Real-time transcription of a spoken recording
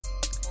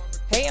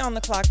Hey On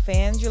The Clock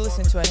fans, you're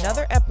listening to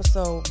another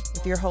episode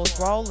with your hosts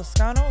Raul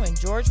Lascano and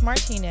George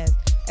Martinez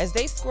as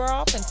they square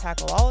off and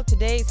tackle all of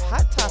today's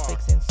hot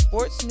topics in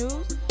sports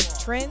news,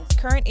 trends,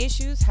 current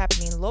issues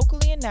happening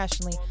locally and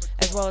nationally,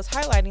 as well as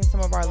highlighting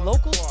some of our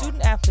local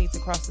student athletes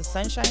across the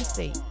Sunshine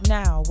State.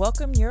 Now,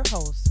 welcome your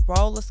hosts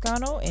Raul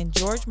Lascano and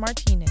George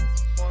Martinez.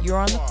 You're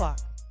On The Clock.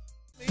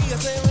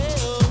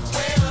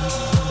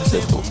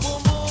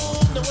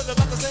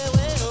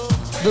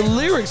 The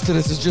lyrics to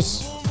this is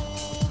just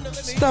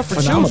stuff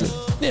for children.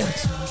 Yeah,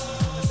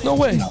 no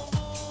way. No.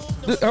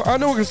 I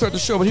know we're gonna start the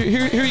show, but here you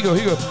go.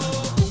 Here you go.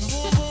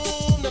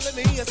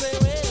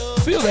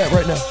 Feel that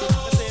right now.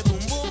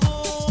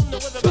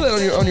 Feel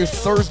that on your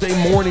Thursday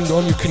morning,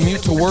 on your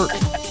commute to work.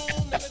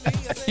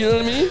 You know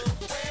what I mean?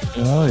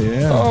 Oh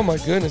yeah. Oh my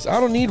goodness, I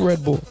don't need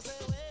Red Bull.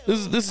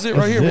 This is it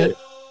right here, man.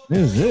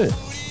 This is it.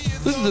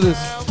 Listen to this.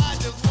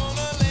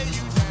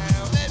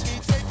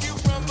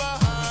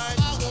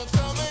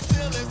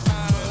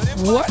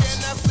 What?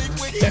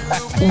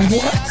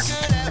 What?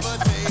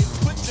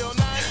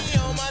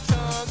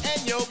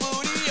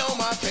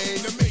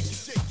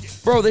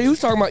 Bro, they was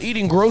talking about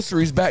eating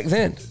groceries back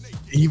then.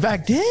 You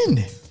back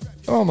then?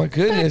 Oh my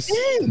goodness.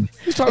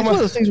 It's one of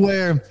those things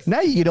where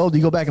now you get old,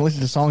 you go back and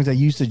listen to songs that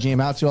you used to jam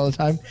out to all the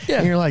time. Yeah.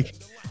 And you're like,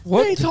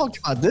 what? They talked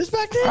about this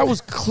back then? I was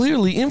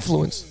clearly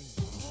influenced.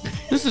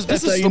 This is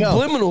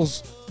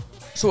subliminals.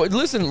 So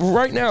listen,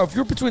 right now, if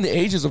you're between the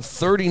ages of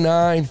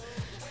 39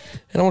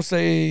 and I want to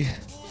say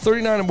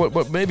 39 and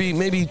what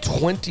maybe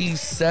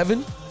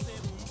 27,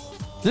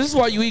 this is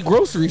why you eat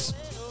groceries.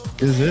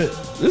 Is it?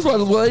 This is why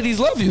the ladies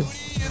love you.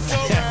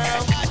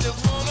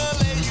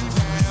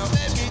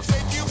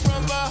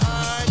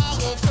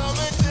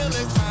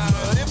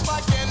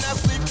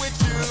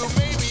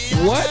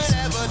 What?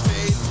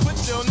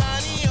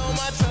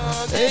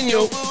 And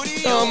yo,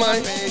 oh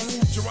my.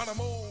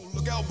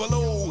 Look out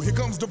below. Here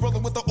comes the brother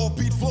with the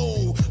offbeat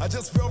flow. I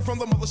just fell from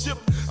the mothership.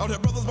 Out here,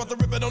 brothers about to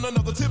rip it on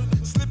another tip.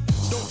 Slip,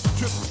 don't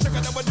trip. Check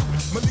out how I do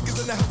it. My niggas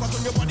in the house. I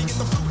turn your body get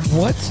the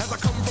fluid. What? As I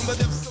come from the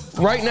depths.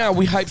 Right now,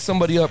 we hype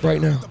somebody up right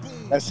now.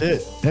 That's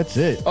it. That's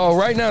it. Oh,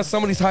 right now,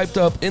 somebody's hyped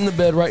up in the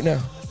bed right now.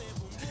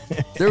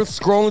 They're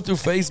scrolling through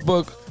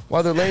Facebook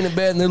while they're laying in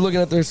bed and they're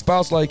looking at their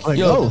spouse like,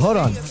 yo. Oh, hold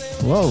on.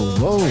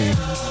 Whoa.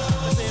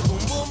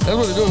 That's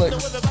what they're doing.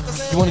 Like,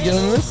 you want to get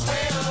into this?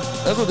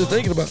 That's what they're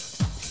thinking about.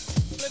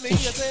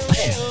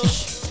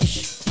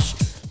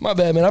 My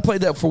bad, man. I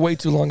played that for way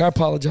too long. I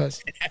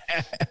apologize.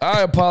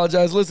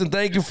 Listen,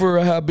 thank you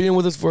for being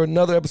with us for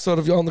another episode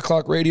of Y'all On The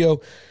Clock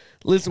Radio.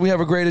 Listen, we have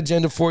a great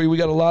agenda for you. We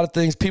got a lot of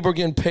things. People are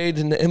getting paid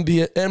in the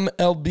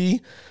MLB,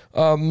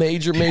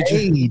 major.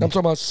 I'm talking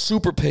about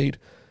super paid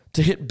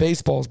to hit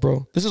baseballs,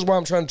 bro. This is why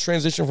I'm trying to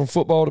transition from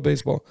football to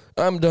baseball.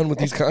 I'm done with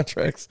these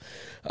contracts.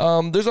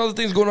 There's other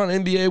things going on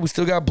in NBA. We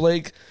still got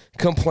Blake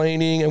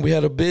complaining, and we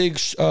had a big,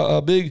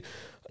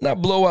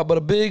 not blowout, but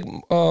a big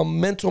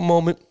mental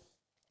moment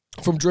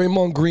from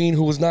Draymond Green,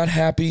 who was not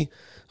happy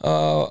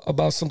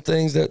about some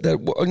things that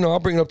I'll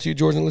bring it up to you,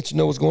 George, and let you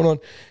know what's going on.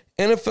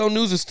 NFL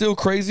news is still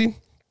crazy.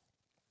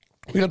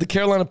 We got the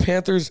Carolina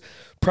Panthers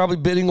probably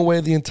bidding away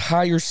the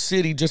entire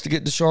city just to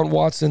get Deshaun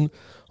Watson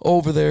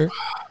over there.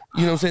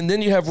 You know what I'm saying?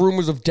 Then you have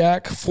rumors of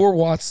Dak for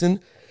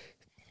Watson.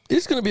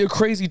 It's going to be a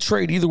crazy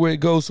trade either way it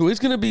goes. So it's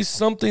going to be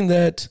something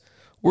that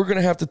we're going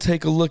to have to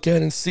take a look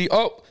at and see.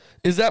 Oh,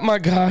 is that my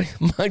guy?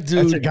 My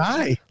dude. That's a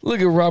guy. Look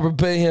at Robert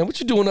Bayham. What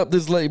you doing up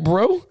this late,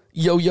 bro?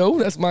 Yo,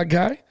 that's my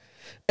guy.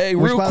 Hey,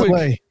 real quick. By the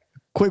way,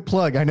 quick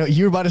plug. I know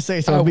you were about to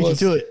say, so I'll beat you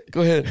to it.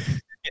 Go ahead.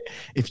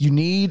 If you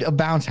need a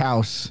bounce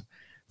house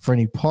for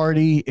any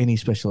party, any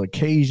special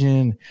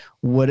occasion,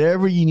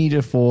 whatever you need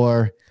it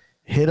for,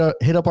 hit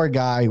up our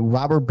guy,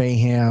 Robert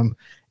Bayham.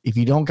 If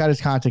you don't got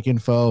his contact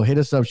info, hit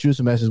us up, shoot us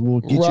a message. We'll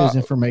get you his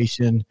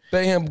information.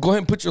 Bayham, go ahead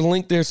and put your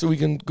link there so we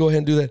can go ahead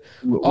and do that.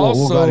 We'll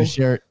go ahead and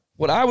share it.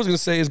 What I was going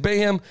to say is,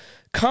 Bayham,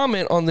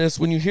 comment on this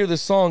when you hear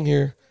this song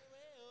here.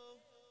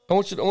 I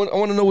want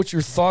to know what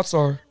your thoughts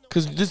are,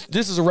 because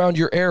this is around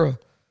your era.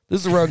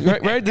 This is around,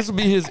 right? This will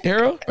be his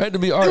era, right? To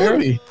be our era.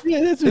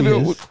 Yeah, that's what it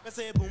is.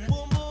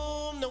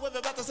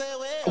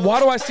 Why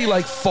do I see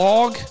like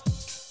fog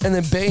and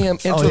then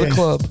Bayham enter the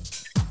club?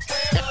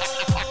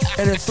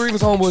 And then three of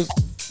his homeboys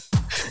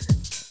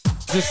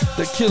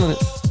they're killing it.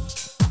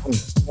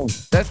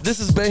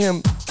 This is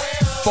Bayham.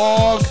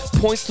 Fog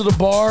points to the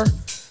bar.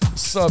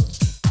 Sup.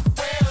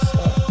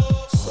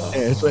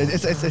 Yeah, it's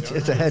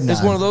a head nod.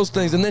 It's one of those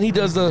things. And then he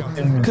does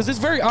because it's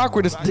very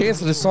awkward to dance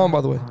to this song, by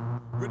the way.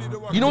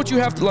 You know what you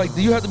have to like?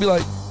 You have to be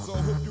like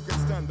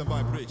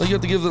you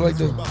have to give it like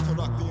the. You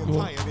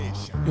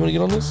want to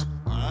get on this?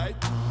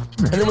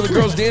 And then when the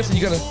girl's dancing,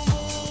 you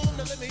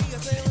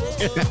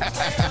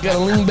gotta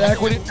lean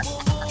back with it.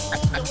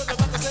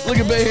 Look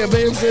at Bam.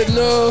 Bam said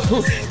no.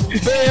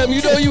 Bam,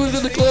 you know you was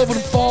in the club with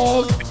the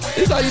fog.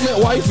 This is how you met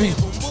wifey.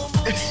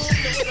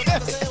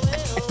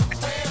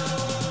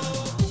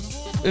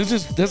 It's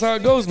just that's how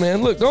it goes,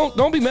 man. Look,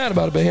 don't be mad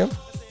about it, Bam.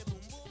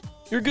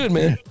 You're good,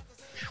 man.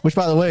 Which,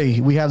 by the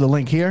way, we have the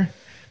link here.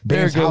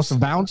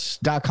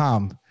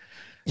 BamsHouseOfBounce.com.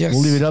 Yes.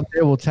 We'll leave it up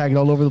there. We'll tag it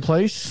all over the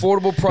place.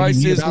 Affordable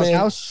prices, man.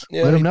 House,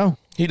 Yeah, let him know.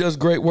 He does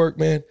great work,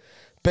 man.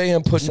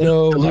 Bayham put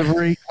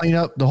delivery, clean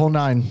up, the whole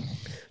 9.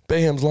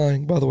 Bayham's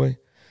lying, by the way.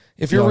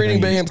 If you're reading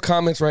Bayham's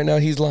comments right now,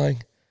 he's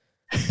lying.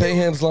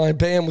 Bayham's lying.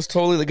 Bayham was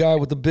totally the guy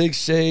with the big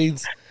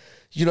shades.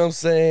 You know what I'm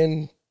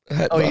saying?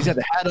 He's got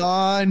the hat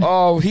on.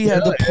 Oh, he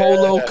had the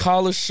polo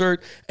collar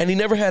shirt, and he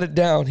never had it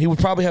down. He would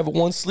probably have it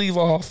one sleeve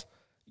off.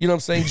 You know what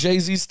I'm saying?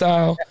 Jay-Z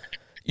style.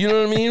 You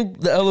know what I mean?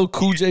 The LL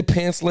Cool J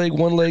pants leg,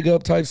 one leg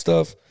up type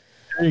stuff.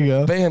 There you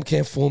go. Bayham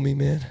can't fool me,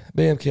 man.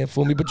 Bayham can't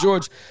fool me. But,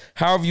 George,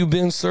 how have you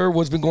been, sir?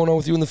 What's been going on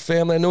with you and the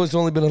family? I know it's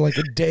only been like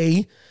a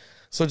day,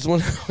 so I just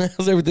want to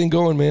how's everything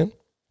going, man?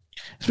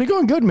 It's been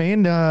going good,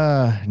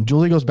 man.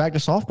 Julie goes back to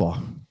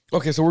softball.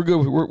 Okay, so we're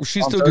good.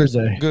 She's still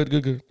Thursday.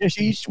 Good.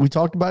 Yeah, we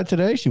talked about it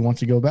today. She wants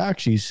to go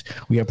back.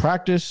 We had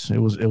practice. It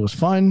was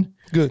fun.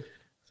 Good.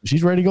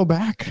 She's ready to go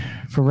back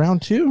for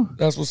round 2.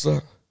 That's what's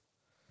up.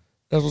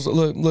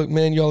 Look,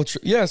 man, y'all.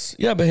 Yes,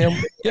 yeah, Bayham.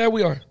 Yeah,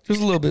 we are.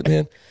 Just a little bit,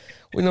 man.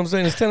 You know what I'm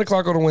saying? It's 10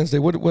 o'clock on a Wednesday.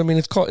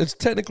 It's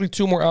technically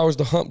 2 more hours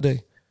to hump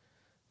day.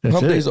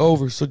 Hump day's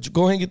over. So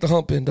go ahead and get the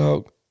hump in,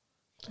 dog.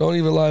 Don't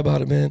even lie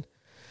about it, man.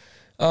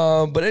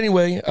 But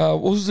anyway,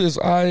 what was this?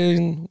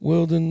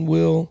 Wilden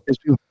Will.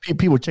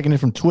 People checking in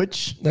from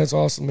Twitch. That's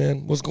awesome,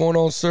 man. What's going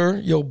on, sir?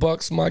 Yo,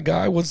 Bucks, my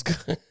guy. What's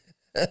good?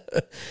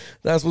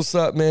 That's what's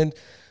up, man.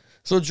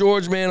 So,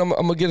 George, man, I'm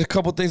going to get a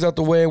couple things out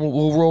the way, and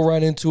we'll roll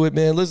right into it,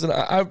 man. Listen,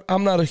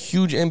 I'm not a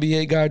huge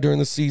NBA guy during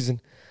the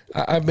season.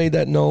 I've made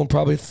that known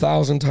probably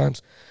 1,000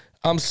 times.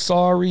 I'm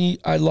sorry.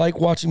 I like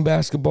watching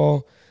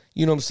basketball.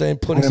 You know what I'm saying?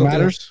 Putting something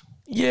matters.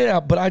 Yeah,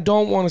 but I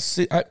don't want to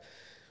see.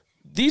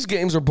 These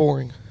games are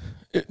boring.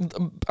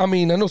 I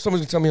know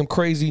somebody's going to tell me I'm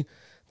crazy.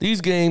 These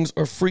games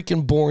are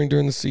freaking boring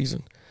during the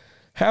season.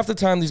 Half the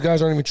time, these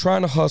guys aren't even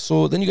trying to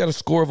hustle. Then you got a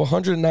score of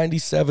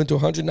 197 to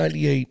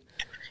 198.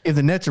 If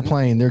the Nets are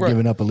playing, they're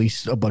giving up at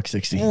least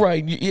 $160.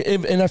 Right.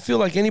 And I feel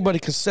like anybody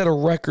can set a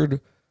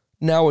record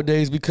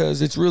nowadays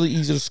because it's really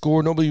easy to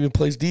score. Nobody even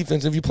plays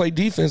defense. If you play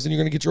defense, then you're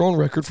going to get your own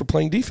record for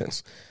playing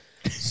defense.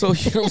 So,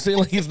 you know what I'm saying?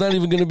 Like, it's not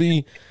even going to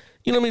be,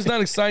 it's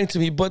not exciting to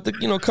me. But,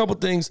 a couple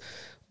things.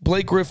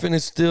 Blake Griffin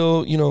is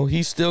still,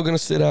 he's still going to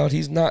sit out.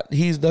 He's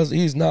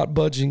not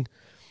budging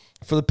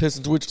for the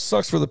Pistons, which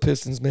sucks for the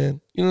Pistons, man.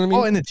 You know what I mean?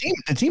 Oh, and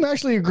the team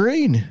actually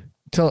agreed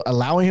to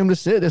allowing him to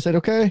sit. They said,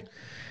 okay,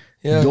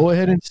 go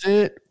ahead and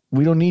sit.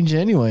 We don't need you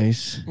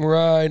anyways.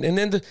 Right. And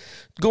then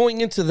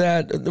going into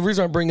that, the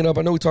reason I bring it up,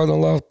 I know we talked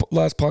on the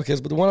last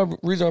podcast, but the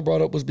reason I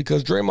brought up was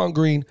because Draymond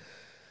Green,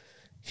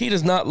 he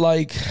does not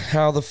like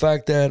how the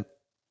fact that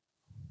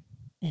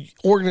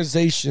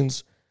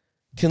organizations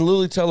can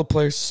literally tell a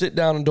player, sit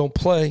down and don't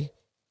play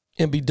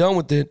and be done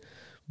with it.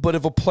 But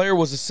if a player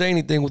was to say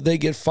anything, would they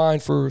get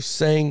fined for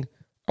saying,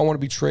 I want to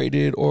be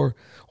traded or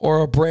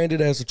are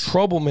branded as a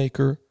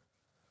troublemaker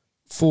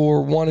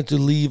for wanting to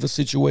leave a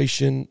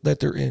situation that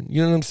they're in?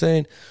 You know what I'm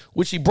saying?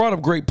 Which he brought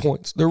up great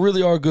points. There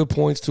really are good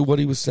points to what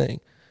he was saying.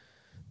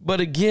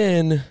 But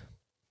again,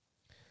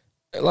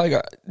 like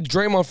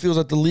Draymond feels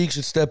that the league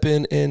should step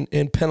in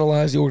and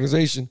penalize the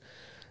organization.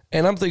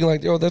 And I'm thinking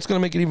like, that's going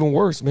to make it even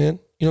worse, man.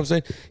 You know what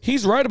I'm saying?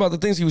 He's right about the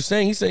things he was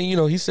saying. He's saying,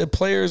 he said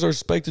players are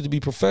expected to be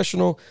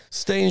professional,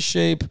 stay in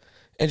shape,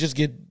 and just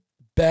get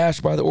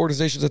bashed by the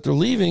organizations that they're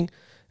leaving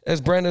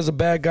as branded as a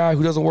bad guy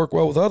who doesn't work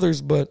well with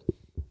others, but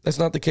that's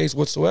not the case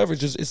whatsoever.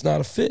 It's not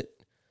a fit.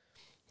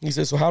 He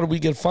says, so how do we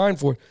get fined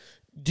for it?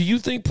 Do you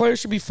think players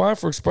should be fined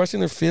for expressing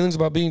their feelings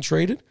about being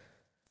traded?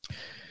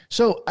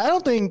 So I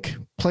don't think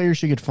players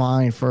should get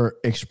fined for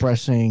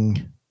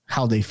expressing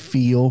how they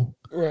feel.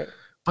 Right.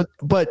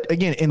 But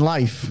again, in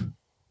life,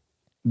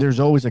 there's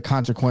always a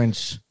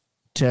consequence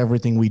to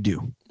everything we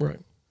do. Right.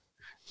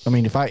 I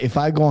mean, if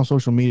I go on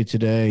social media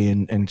today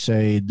and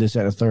say this,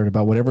 that, a third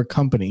about whatever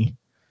company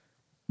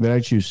that I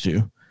choose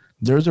to,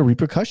 there's a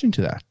repercussion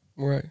to that.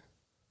 Right.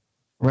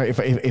 Right.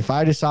 If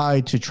I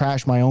decide to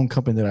trash my own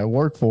company that I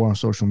work for on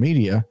social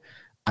media,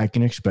 I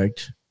can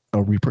expect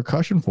a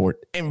repercussion for it,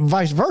 and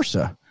vice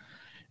versa.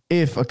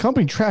 If a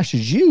company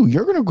trashes you,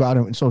 you're going to go out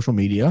on social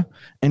media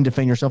and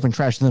defend yourself and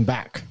trash them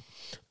back.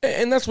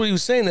 And that's what he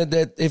was saying,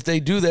 that if they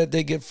do that,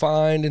 they get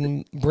fined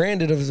and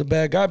branded as a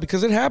bad guy,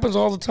 because it happens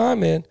all the time,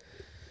 man.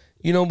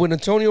 When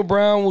Antonio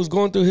Brown was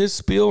going through his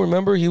spiel,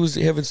 remember, he was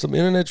having some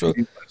internet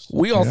trouble.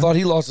 We all thought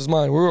he lost his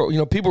mind.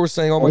 People were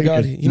saying, oh, my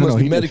God, he must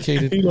be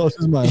medicated. He lost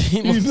his mind.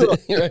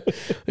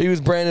 He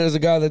was branded as a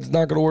guy that's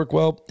not going to work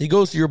well. He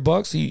goes to your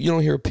Bucks. You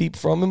don't hear a peep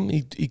from him.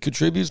 He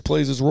contributes,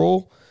 plays his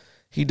role.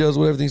 He does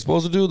what everything's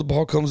supposed to do. The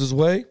ball comes his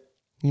way.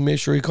 He made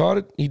sure he caught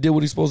it. He did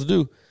what he's supposed to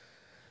do.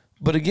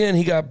 But again,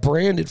 he got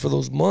branded for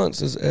those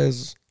months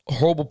as a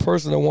horrible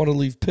person that wanted to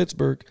leave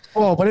Pittsburgh.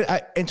 Well,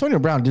 but Antonio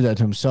Brown did that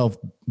to himself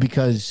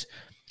because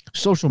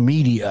social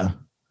media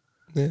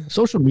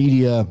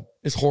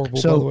is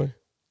horrible, by the way.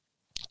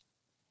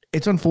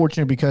 It's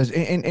unfortunate because,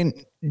 and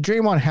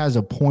Draymond has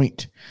a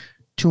point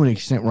to an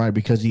extent, right?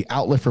 Because the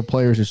outlet for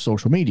players is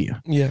social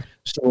media. Yeah.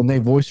 So when they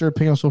voice their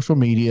opinion on social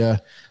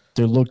media,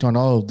 they're looked on,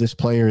 oh, this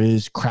player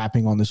is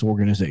crapping on this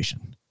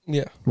organization.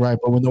 Yeah. Right.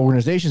 But when the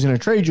organization's going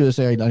to trade you, they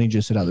say, I need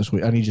you to sit out this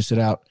week. I need you to sit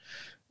out.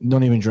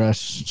 Don't even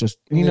dress. Just,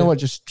 you know what?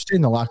 Just stay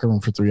in the locker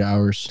room for 3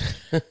 hours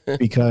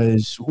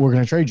because we're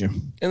going to trade you.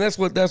 And that's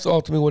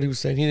ultimately what he was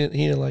saying. He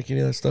didn't like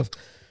any of that stuff,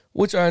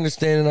 which I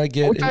understand and I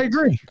get. Which I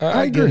agree.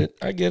 I get it.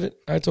 I get it.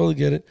 I totally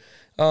get it.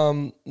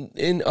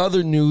 In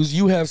other news,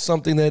 you have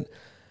something that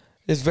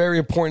is very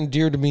important,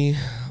 dear to me,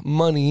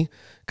 money,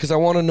 because I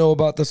want to know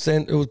about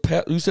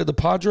you said the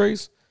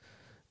Padres?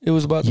 It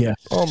was about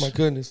oh my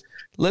goodness.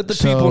 Let the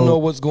people know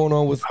what's going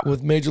on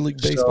with Major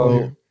League Baseball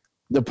here.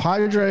 The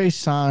Padres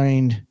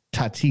signed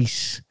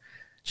Tatis.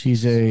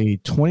 She's a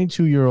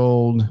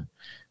 22-year-old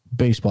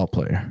baseball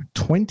player.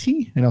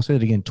 20, and I'll say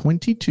it again,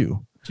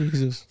 22.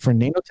 Jesus.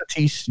 Fernando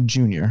Tatis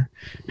Jr.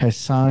 has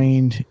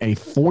signed a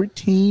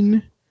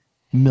 $14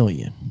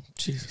 million.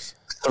 Jesus.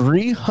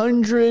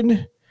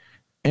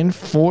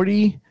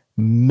 $340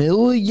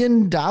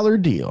 million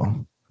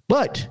deal.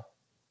 But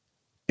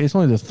it's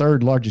only the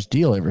third largest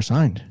deal ever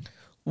signed.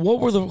 Who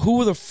were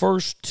the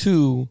first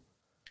two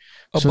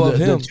above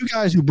him? The two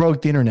guys who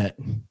broke the internet,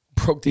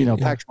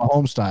 Patrick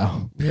Mahomes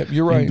style. Yep,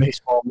 you're right. In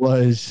baseball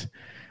was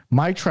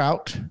Mike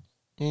Trout.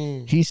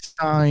 He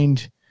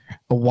signed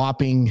a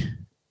whopping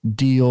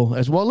deal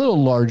as well, a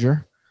little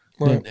larger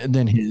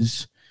than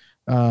his,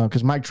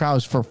 because Mike Trout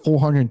is for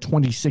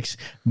 $426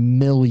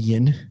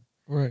 million.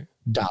 Right.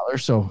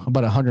 So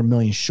about $100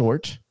 million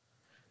short.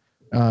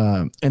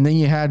 And then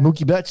you had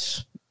Mookie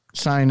Betts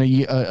sign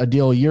a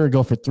deal a year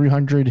ago for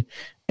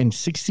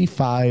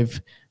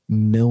 $365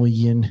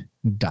 million.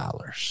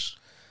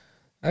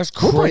 That's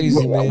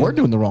crazy, man. We're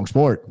doing the wrong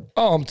sport.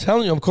 Oh, I'm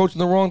telling you, I'm coaching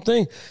the wrong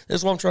thing.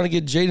 That's why I'm trying to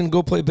get Jaden to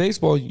go play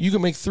baseball. You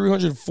can make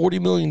 $340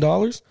 million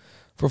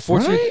for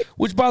 14. Right?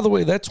 Which, by the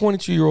way, that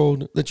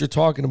 22-year-old that you're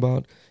talking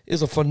about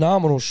is a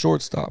phenomenal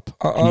shortstop.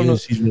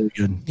 He's really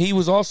good. He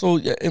was also,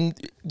 and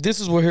this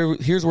is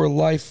here's where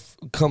life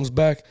comes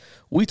back.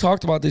 We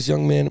talked about this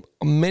young man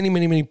many,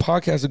 many, many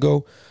podcasts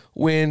ago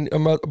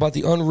about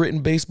the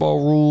unwritten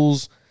baseball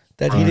rules.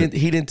 That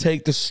he didn't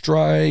take the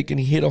strike and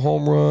he hit a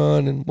home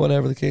run and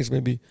whatever the case may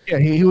be. Yeah,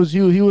 he was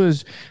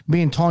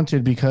being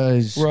taunted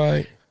because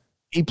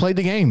he played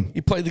the game.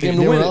 He played the game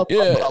to win it.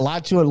 Yeah. A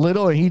lot to a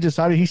little, and he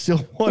decided he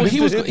still wanted he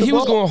was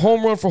going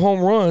home run for home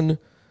run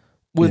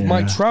with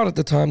Mike Trout at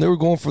the time. They were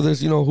going for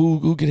this,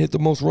 who can hit the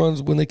most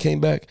runs when they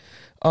came back.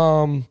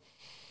 I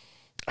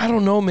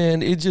don't know, man.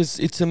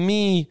 To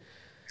me,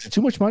 is it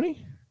too much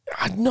money?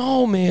 I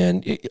know,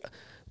 man.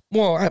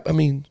 I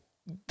mean.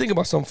 Think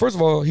about something. First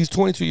of all, he's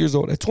 22 years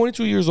old. At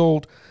 22 years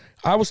old,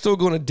 I was still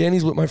going to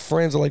Denny's with my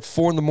friends at like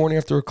 4 a.m.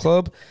 after a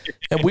club,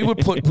 and we would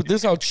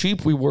this is how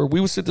cheap we were. We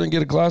would sit there and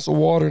get a glass of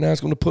water and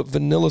ask them to put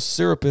vanilla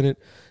syrup in it,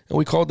 and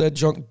we called that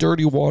junk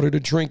dirty water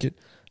to drink it.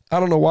 I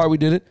don't know why we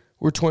did it.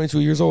 We're 22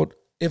 years old.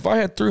 If I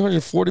had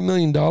 $340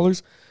 million,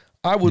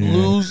 I would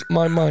lose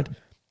my mind.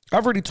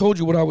 I've already told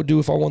you what I would do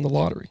if I won the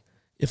lottery.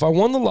 If I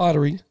won the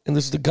lottery, and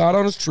this is the God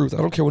honest truth, I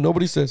don't care what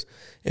nobody says.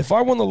 If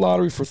I won the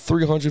lottery for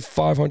 $300,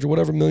 $500,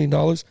 whatever $1 million,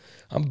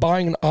 I'm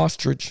buying an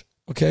ostrich,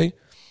 okay?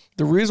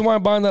 The reason why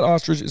I'm buying that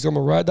ostrich is I'm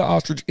going to ride the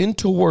ostrich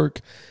into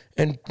work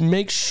and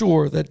make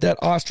sure that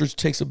ostrich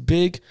takes a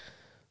big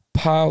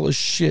pile of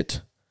shit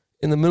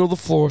in the middle of the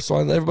floor so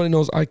everybody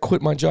knows I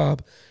quit my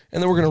job.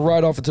 And then we're going to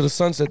ride off into the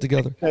sunset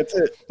together. That's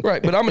it.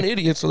 Right, but I'm an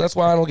idiot, so that's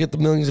why I don't get the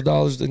millions of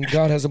dollars, and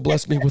God hasn't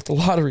blessed me with the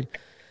lottery.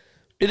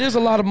 It is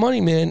a lot of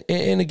money, man.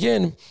 And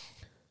again,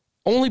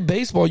 only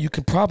baseball you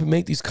can probably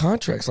make these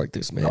contracts like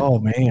this, man. Oh,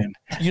 man.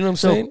 You know what I'm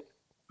saying?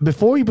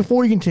 Before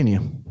you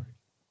continue,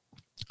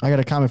 I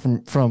got a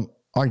comment from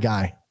our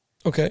guy.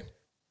 Okay.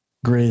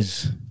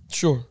 Grizz.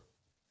 Sure.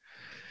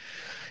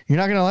 You're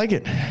not going to like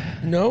it.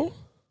 No?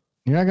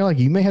 You're not going to like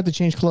it. You may have to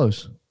change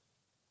clothes.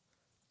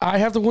 I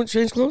have to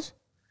change clothes?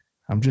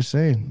 I'm just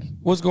saying.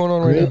 What's going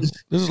on right now?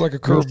 This is like a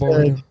curveball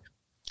right now.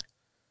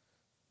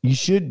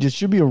 There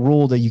should be a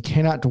rule that you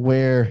cannot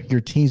wear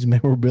your team's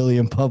memorabilia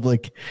in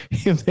public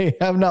if they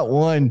have not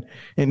won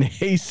an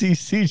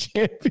ACC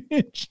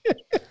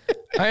championship.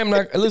 I am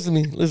not. Listen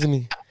to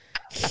me.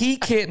 He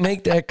can't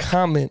make that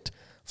comment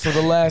for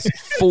the last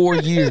 4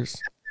 years.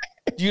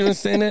 Do you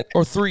understand that?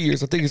 Or 3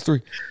 years. I think it's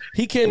 3.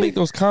 He can't make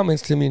those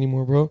comments to me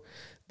anymore, bro.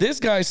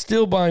 This guy's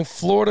still buying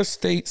Florida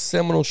State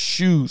Seminole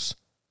shoes.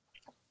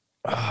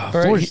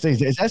 Florida State,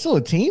 is that still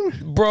a team?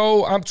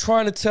 Bro, I'm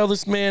trying to tell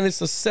this man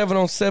it's a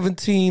 7-on-7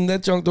 team.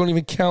 That junk don't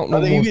even count no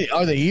more.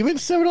 Are they even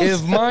 7-on-7?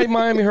 If my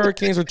Miami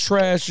Hurricanes are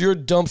trash, you're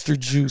dumpster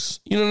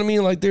juice. You know what I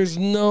mean? Like, there's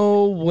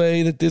no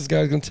way that this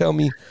guy's going to tell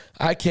me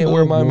I can't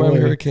wear my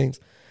Miami Hurricanes.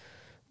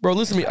 Bro,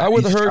 listen to me. I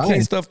wear the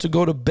Hurricane stuff to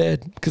go to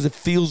bed because it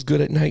feels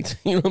good at night.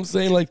 You know what I'm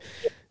saying? Like,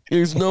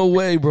 there's no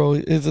way, bro.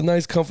 It's a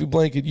nice, comfy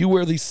blanket. You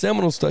wear these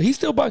Seminole stuff. He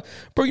still buy.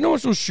 Bro, you know how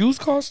much those shoes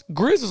cost?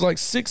 Grizz is like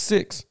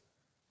 6'6".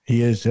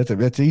 He is.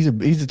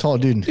 He's a tall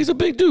dude. He's a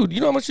big dude.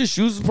 You know how much his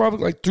shoes is probably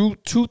like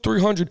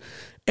 $200-$300,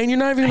 and you're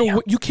not even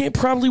you can't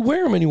probably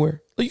wear them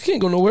anywhere. Like, you can't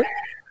go nowhere.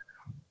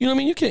 You know what I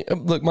mean? You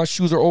can't. Look, my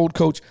shoes are old,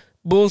 coach.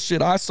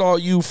 Bullshit. I saw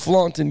you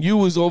flaunting. You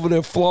was over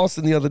there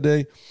flossing the other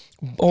day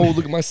Oh,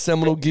 look at my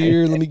Seminole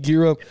gear. Let me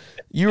gear up.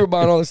 You were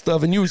buying all this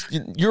stuff, and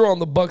you're on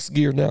the Bucks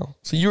gear now.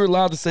 So you're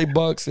allowed to say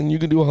Bucks, and you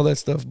can do all that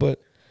stuff.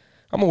 But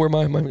I'm going to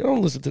wear my I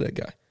don't listen to that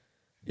guy.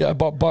 Yeah, I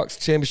bought Bucks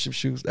championship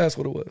shoes. That's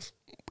what it was.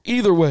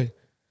 Either way,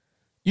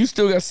 you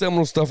still got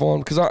Seminole stuff on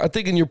because I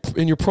think in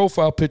your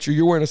profile picture,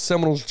 you're wearing a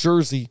Seminoles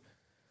jersey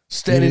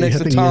standing next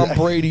to Tom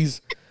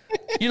Brady's.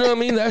 You know what I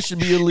mean? That should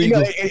be illegal.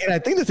 And I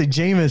think that's a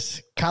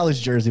Jameis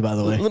college jersey, by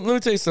the way. Let me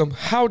tell you something.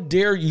 How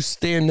dare you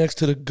stand next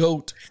to the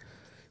GOAT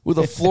with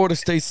a Florida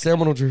State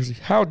Seminole jersey?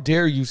 How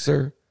dare you,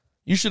 sir?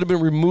 You should have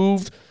been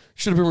removed.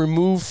 Should have been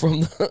removed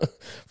from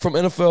from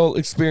NFL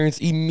experience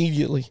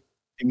immediately.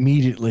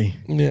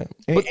 Yeah.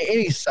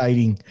 Any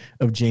sighting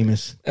of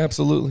Jameis.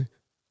 Absolutely.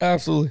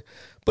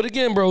 But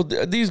again, bro,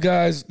 these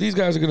guys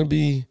are going to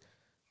be,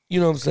 you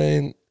know what I'm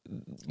saying,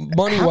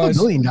 money-wise.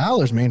 $500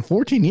 million, man,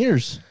 14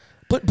 years.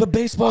 But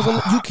baseball,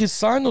 you can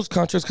sign those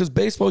contracts because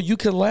baseball, you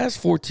can last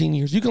 14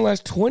 years. You can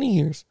last 20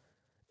 years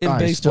in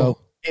baseball. So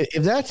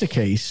if that's the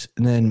case,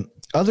 and then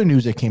other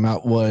news that came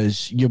out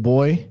was your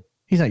boy.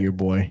 He's not your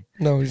boy.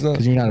 No, he's not.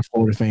 Because you're not a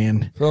Florida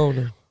fan. Oh,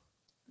 no.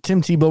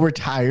 Tim Tebow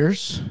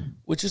retires.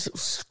 Which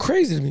is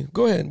crazy to me.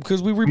 Go ahead,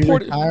 because we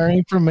reported. He's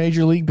retiring from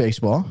Major League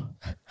Baseball.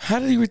 How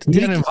did he retire?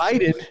 He got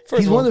invited.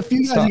 He's one of the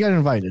few guys who got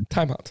invited.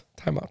 Time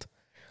out.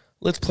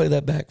 Let's play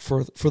that back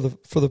for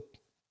the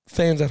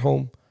fans at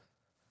home.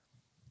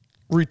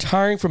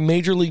 Retiring from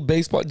Major League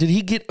Baseball. Did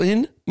he get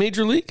in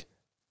Major League?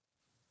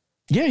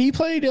 Yeah, he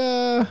played.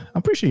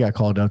 I'm pretty sure he got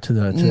called up to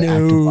the active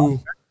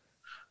roster.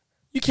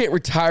 You can't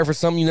retire for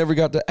something you never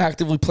got to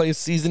actively play a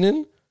season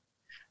in.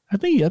 I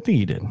think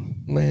he did.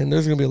 Man,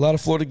 there's going to be a lot of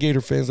Florida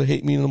Gator fans that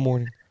hate me in the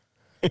morning.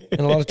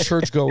 And a lot of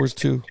churchgoers,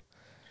 too.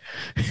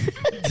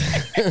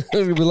 There's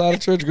going to be a lot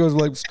of churchgoers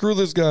like, screw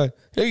this guy.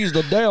 He's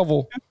the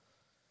devil.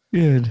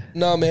 Good.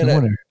 No,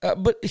 man.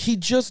 But he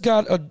just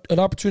got an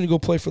opportunity to go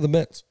play for the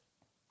Mets.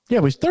 Yeah,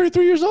 but he's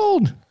 33 years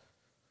old.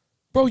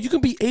 Bro, you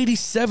can be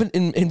 87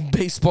 in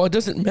baseball. It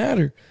doesn't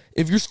matter.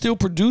 If you're still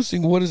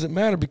producing, what does it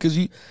matter? Because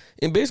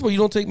in baseball, you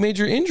don't take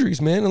major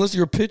injuries, man, unless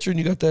you're a pitcher and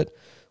you got that,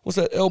 what's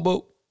that,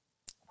 elbow?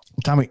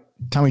 Tommy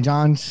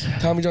John's.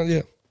 Tommy John,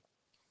 yeah.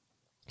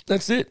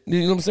 That's it.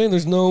 You know what I'm saying?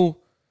 There's no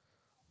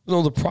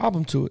the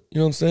problem to it. You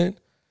know what I'm saying?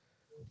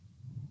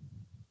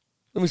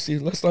 Let me see.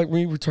 Let's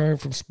me retiring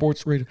from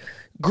sports radio.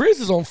 Grizz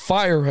is on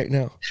fire right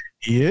now.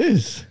 He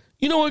is.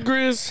 You know what,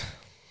 Grizz?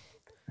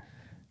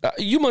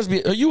 You must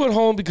be. Are you at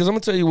home? Because I'm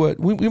gonna tell you what.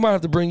 We might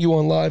have to bring you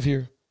on live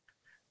here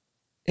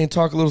and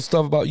talk a little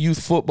stuff about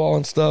youth football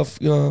and stuff.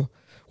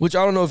 Which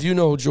I don't know if you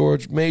know,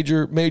 George.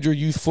 Major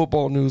youth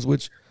football news.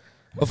 Which,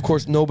 of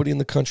course, nobody in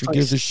the country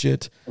gives a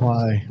shit.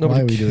 Why?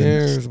 Nobody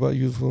cares about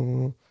youth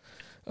football.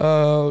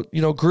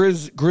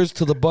 Grizz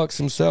to the Bucks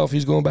himself.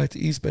 He's going back to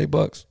East Bay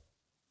Bucks.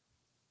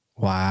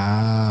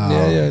 Wow.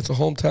 Yeah. It's a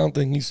hometown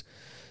thing.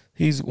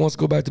 He wants to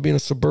go back to being a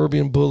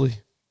suburban bully.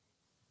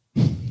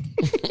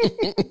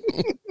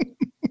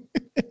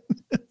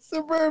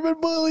 Suburban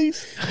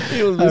bullies.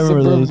 He was a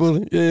suburban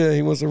bully. Yeah,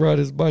 he wants to ride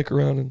his bike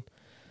around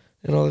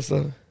and all that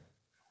stuff.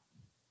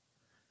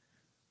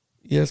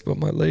 Yes, but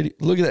my lady,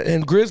 look at that.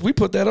 And Grizz, we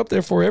put that up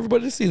there for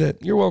everybody to see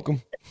that. You're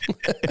welcome.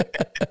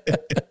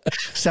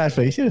 Sad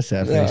face. Yeah,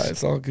 sad face. Nah,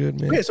 it's all good,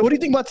 man. Okay, so what do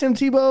you think about Tim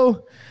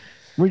Tebow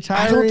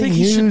retiring? I don't think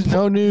he should.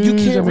 No news. You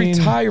can't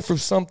retire from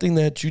something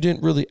that you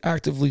didn't really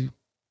actively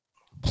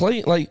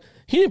play. Like,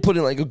 he didn't put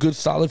in like a good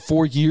solid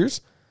 4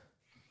 years.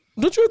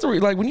 Don't you have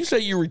to, when you say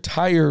you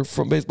retire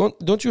from baseball,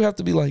 don't you have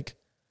to be like,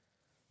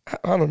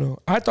 I don't know.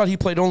 I thought he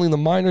played only in the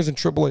minors and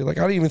AAA. Like,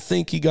 I didn't even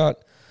think he got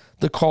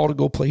the call to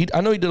go play.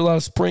 I know he did a lot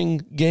of spring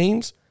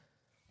games,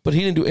 but he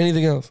didn't do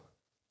anything else.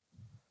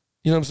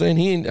 You know what I'm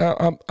saying?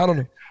 I don't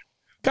know.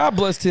 God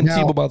bless Tim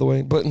Tebow, by the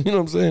way, but you know what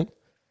I'm saying?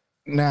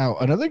 Now,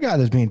 another guy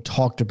that's being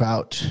talked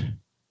about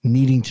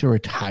needing to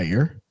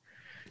retire,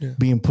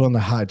 being put on the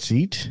hot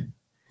seat,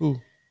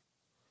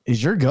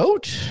 is your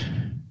GOAT.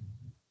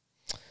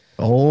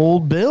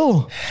 Old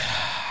Bill.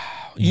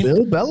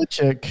 Bill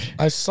Belichick.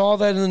 I saw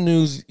that in the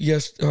news.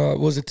 Yes,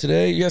 was it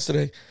today?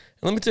 Yesterday. And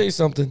let me tell you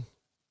something.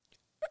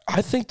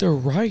 I think they're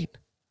right.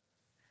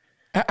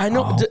 I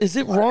know. Is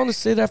it wrong to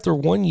say that after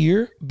 1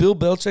 year, Bill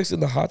Belichick's in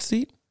the hot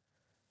seat?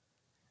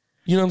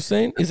 You know what I'm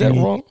saying? Is that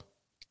wrong?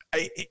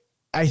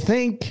 I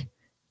think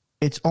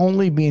it's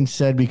only being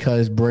said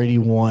because Brady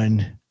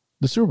won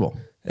the Super Bowl.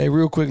 Hey,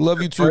 real quick. Love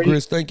you too,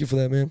 Chris. Thank you for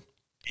that, man.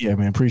 Yeah,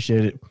 man.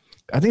 Appreciate it.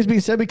 I think it's being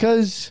said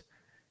because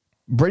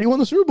Brady won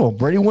the Super Bowl.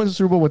 Brady won the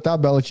Super Bowl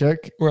without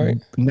Belichick. Right.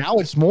 Now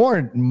it's more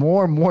and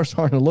more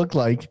starting to look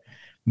like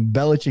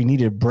Belichick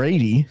needed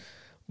Brady.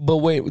 But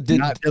wait,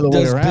 does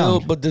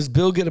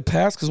Bill get a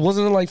pass? Because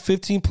wasn't it like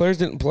 15 players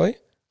didn't play?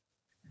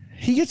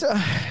 He gets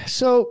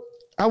so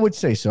I would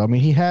say so. I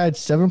mean, he had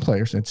 7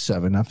 players. That's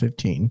 7, not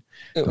 15.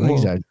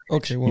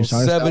 Okay, well,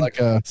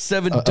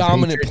 seven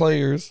dominant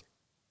players.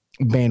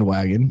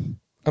 Bandwagon.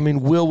 I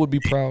mean, Will would be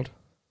proud.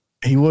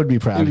 He would be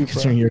proud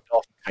considering you're a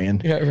Dolphin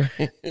fan. Yeah,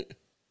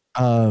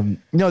 right.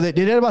 No,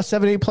 they had about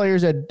 7, 8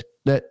 players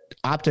that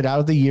opted out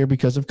of the year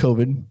because of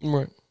COVID.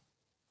 Right.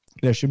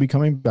 That should be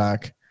coming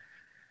back.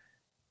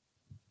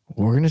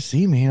 We're gonna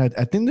see, man.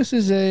 I think this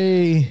is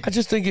a. I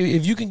just think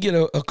if you can get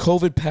a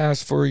COVID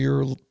pass for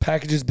your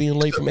packages being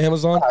late from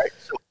Amazon,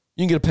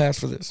 you can get a pass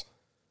for this.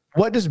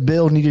 What does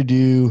Bill need to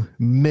do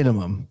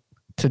minimum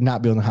to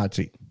not be on the hot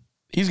seat?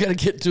 He's got to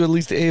get to at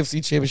least the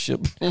AFC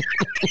Championship.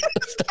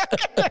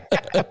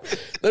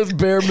 That's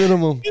bare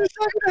minimum. It's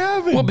not gonna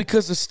happen. Well,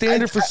 because the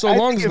standard for so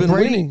long has been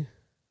winning.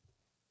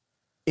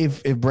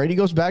 If Brady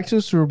goes back to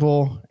the Super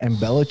Bowl and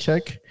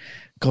Belichick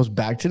goes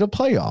back to the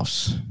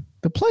playoffs,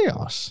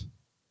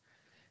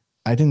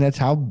 I think that's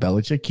how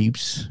Belichick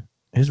keeps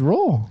his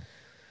role.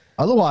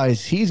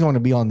 Otherwise, he's going to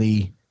be on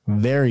the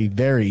very,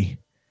 very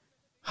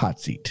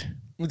hot seat.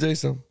 Let me tell you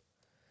something.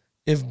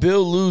 If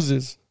Bill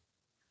loses,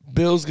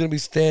 Bill's going to be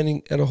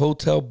standing at a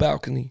hotel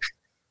balcony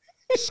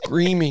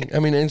screaming.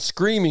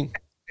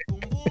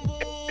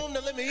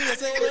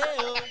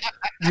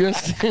 You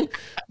understand?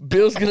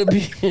 Bill's gonna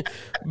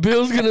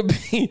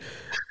be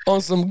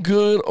on some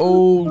good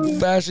old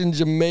fashioned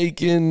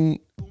Jamaican,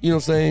 you know what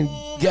I'm saying,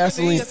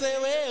 gasoline.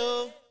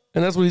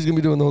 And that's what he's gonna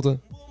be doing the whole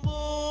time.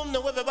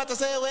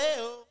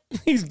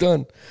 He's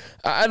done.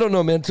 I don't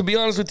know, man. To be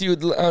honest with you,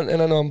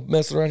 and I know I'm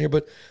messing around here,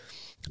 but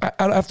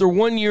after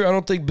 1 year, I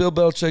don't think Bill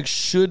Belichick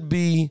should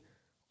be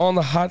on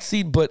the hot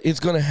seat, but it's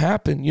gonna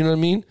happen. You know what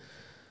I mean?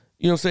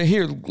 You know what I'm saying?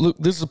 Here, look,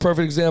 this is a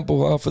perfect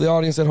example for the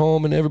audience at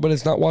home and everybody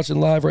that's not watching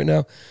live right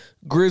now.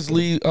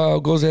 Grizzly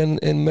goes in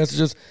and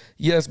messages,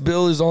 yes,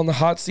 Bill is on the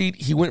hot seat.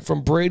 He went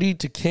from Brady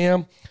to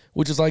Cam,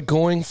 which is like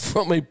going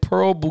from a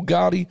Pearl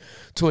Bugatti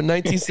to a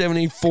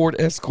 1970 Ford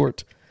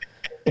Escort.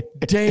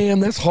 Damn,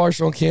 that's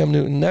harsh on Cam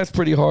Newton. That's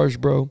pretty harsh,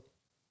 bro.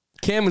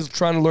 Cam is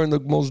trying to learn the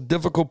most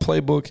difficult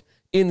playbook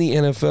in the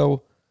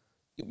NFL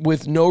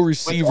with no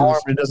receivers.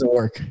 It doesn't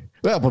work.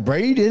 Well, but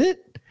Brady did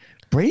it.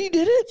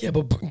 Yeah,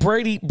 but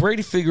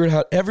Brady figured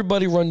out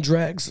everybody run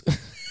drags.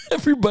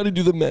 Everybody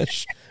do the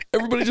mesh.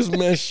 Everybody just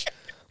mesh.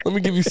 Let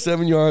me give you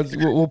 7 yards.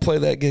 We'll play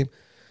that game.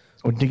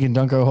 Or dink and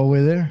dunk our whole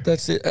way there.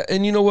 That's it.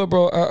 And you know what,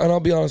 bro? And I'll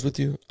be honest with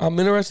you. I'm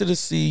interested to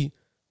see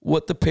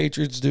what the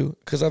Patriots do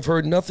because I've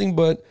heard nothing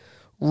but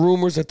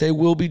rumors that they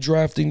will be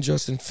drafting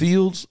Justin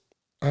Fields.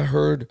 I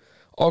heard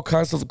all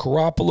kinds of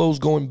Garoppolo's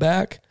going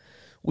back.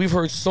 We've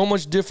heard so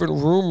much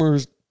different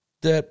rumors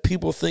that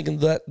people thinking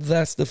that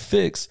that's the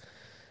fix.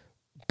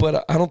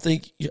 But I don't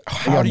think.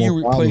 How do you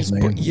replace?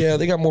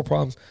 They got more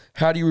problems.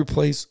 How do you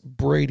replace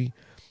Brady?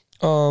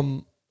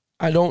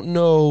 I don't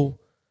know.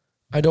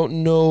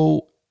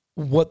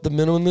 What the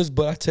minimum is,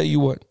 but I tell you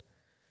what,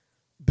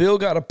 Bill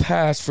got a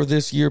pass for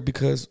this year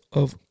because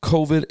of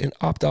COVID and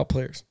opt-out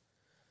players.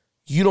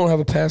 You don't have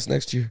a pass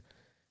next year.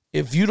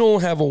 If you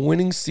don't have a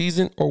winning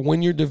season or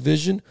win your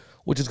division,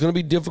 which is going to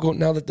be difficult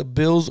now that the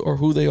Bills are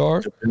who they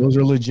are. The Bills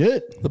are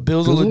legit. The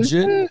Bills are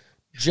legit.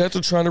 Jets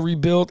are trying to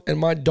rebuild, and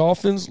my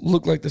Dolphins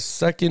look like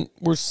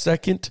we're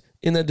second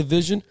in that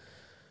division.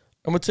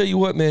 I'm going to tell you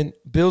what, man,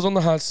 Bills on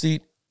the hot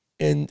seat,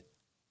 and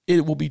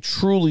it will be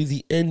truly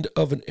the end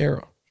of an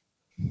era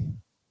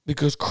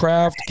because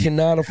Kraft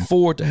cannot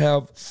afford to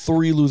have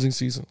 3 losing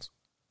seasons.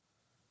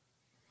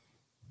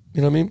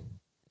 You know what I mean?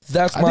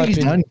 That's my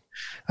opinion.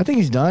 I think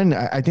he's done.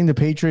 I think the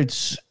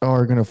Patriots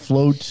are going to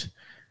float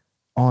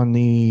on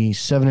the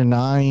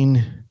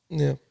 7-9,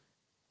 6-10,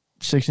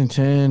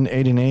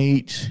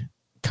 8-8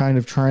 kind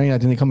of train. I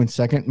think they come in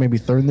second, maybe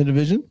third in the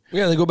division.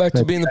 Yeah, they go back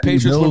to being the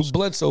Patriots when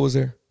Bledsoe was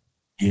there.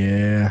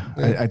 Yeah.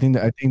 I think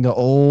the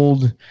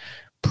old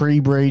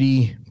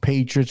pre-Brady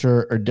Patriots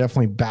are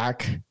definitely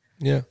back.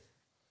 Yeah,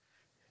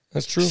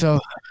 that's true. So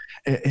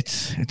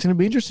it's going to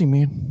be interesting,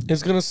 man.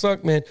 It's going to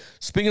suck, man.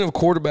 Speaking of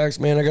quarterbacks,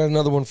 man, I got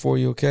another one for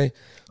you, okay?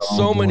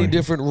 Many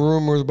different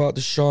rumors about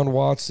Deshaun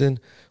Watson.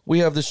 We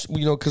have this,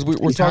 because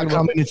we're talking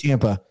about coming to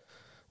Tampa.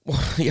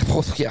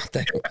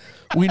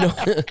 We know,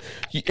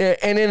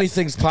 and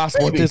anything's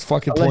possible at this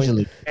fucking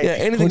point.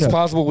 Anything's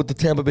possible with the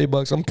Tampa Bay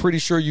Bucks. I'm pretty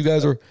sure you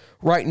guys are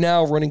right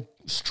now running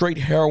straight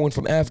heroin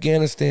from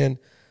Afghanistan,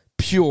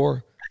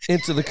 pure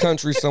into the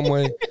country some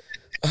way,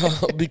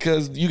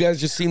 because you guys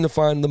just seem to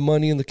find the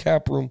money in the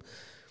cap room.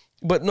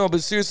 But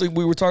seriously,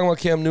 we were talking about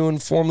Cam Newton,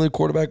 formerly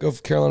quarterback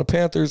of Carolina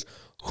Panthers,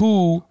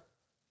 who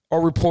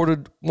are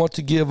reported want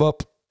to give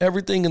up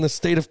everything in the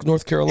state of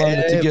North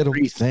Carolina to get him.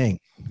 Everything.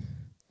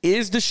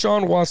 Is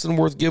Deshaun Watson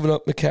worth giving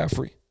up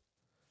McCaffrey?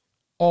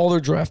 All their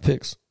draft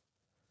picks.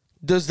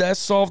 Does that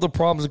solve the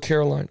problems of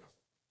Carolina?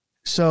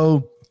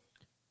 So,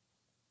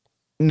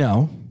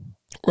 no.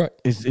 Right.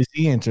 Is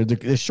the answer,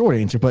 the short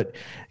answer. But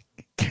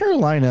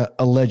Carolina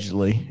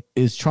allegedly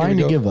is trying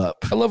to give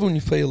up. I love when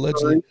you play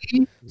allegedly.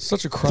 It's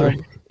such a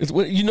crime. It's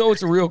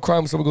a real crime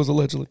when someone goes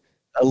allegedly.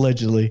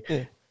 Allegedly.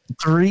 Yeah.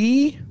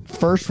 3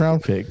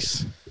 first-round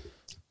picks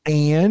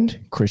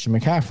and Christian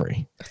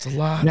McCaffrey. That's a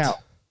lot.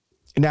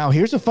 Now,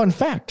 here's a fun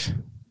fact.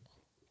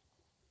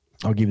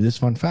 I'll give you this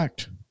fun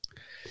fact.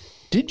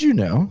 Did you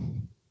know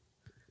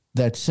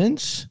that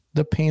since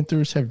the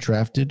Panthers have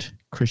drafted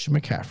Christian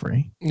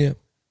McCaffrey,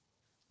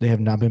 they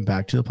have not been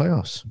back to the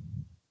playoffs?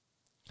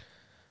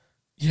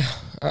 Yeah,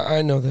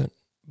 I know that.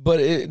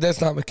 But that's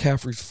not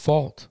McCaffrey's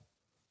fault.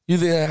 You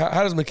think,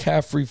 how does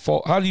McCaffrey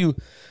fault?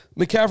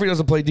 McCaffrey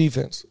doesn't play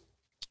defense.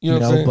 You know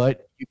what I'm saying?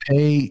 But you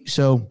pay.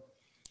 So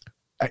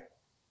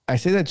I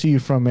say that to you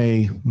from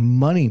a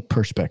money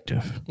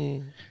perspective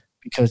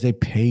because they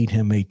paid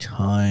him a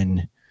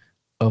ton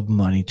of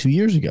money 2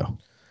 years ago.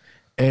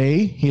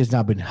 He has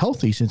not been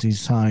healthy since he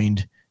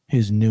signed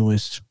his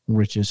newest,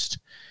 richest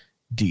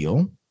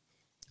deal.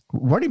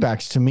 Running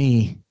backs, to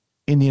me,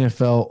 in the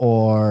NFL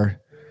are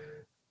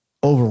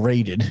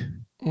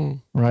overrated,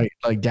 right?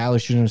 Like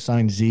Dallas shouldn't have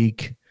signed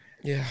Zeke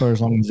for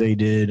as long as they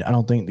did. I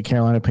don't think the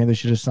Carolina Panthers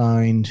should have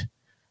signed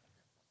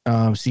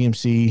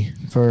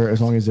CMC for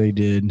as long as they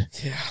did.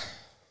 Yeah.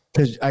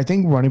 Because I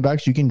think running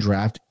backs you can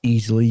draft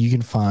easily. You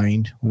can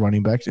find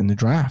running backs in the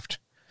draft.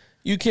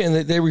 You can.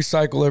 They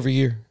recycle every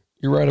year.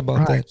 You're right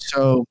about that.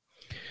 So,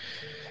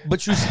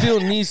 but you still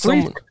need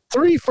someone.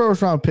 3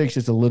 first-round picks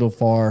is a little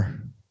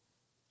far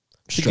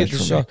to get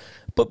Deshaun.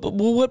 But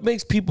what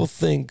makes people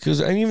think?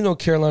 Because even though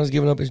Carolina's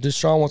giving up,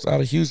 Deshaun wants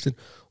out of Houston.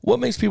 What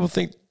makes people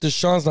think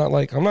Deshaun's not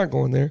like, I'm not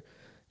going there?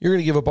 You're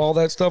going to give up all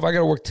that stuff. I got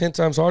to work 10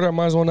 times harder. I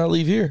might as well not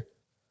leave here.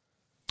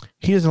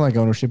 He doesn't like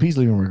ownership. He's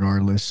leaving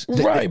regardless.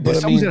 Right, but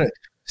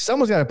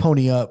someone's got to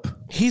pony up.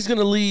 He's going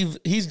to leave.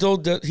 He's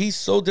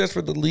so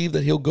desperate to leave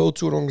that he'll go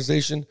to an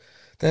organization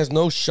that has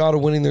no shot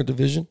of winning their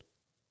division.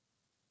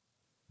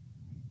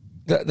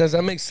 Does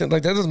that make sense?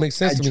 Like, that doesn't make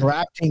sense to me.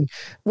 Drafting.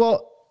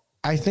 Well,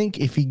 I think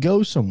if he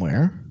goes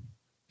somewhere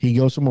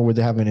where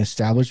they have an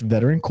established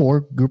veteran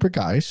core group of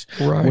guys,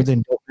 where they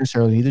don't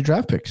necessarily need the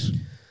draft picks.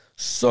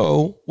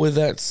 So, with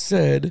that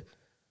said,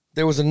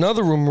 there was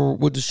another rumor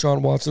with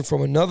Deshaun Watson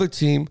from another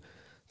team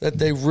that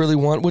they really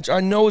want, which I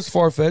know is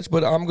far-fetched,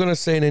 but I'm going to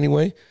say it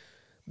anyway,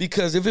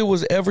 because if it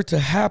was ever to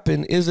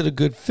happen, is it a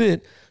good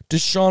fit?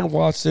 Deshaun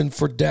Watson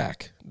for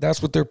Dak.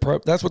 That's what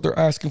they're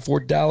asking for,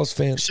 Dallas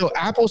fans. So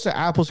apples to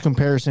apples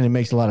comparison, it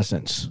makes a lot of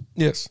sense.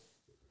 Yes.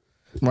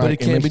 Right. But it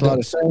can't be done. A lot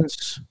of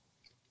sense.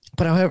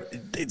 But however,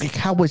 the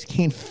Cowboys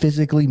can't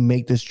physically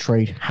make this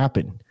trade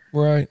happen.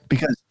 Right.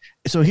 Because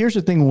so here's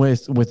the thing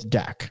with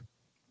Dak.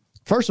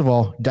 First of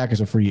all, Dak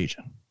is a free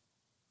agent.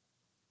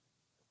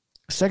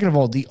 Second of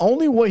all, the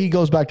only way he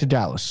goes back to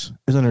Dallas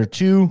is under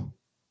 2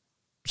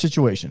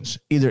 situations.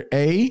 Either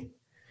A,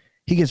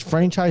 he gets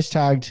franchise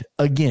tagged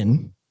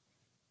again,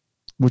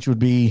 which would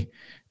be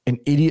an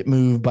idiot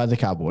move by the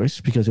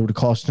Cowboys because it would have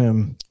cost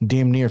him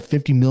damn near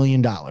 $50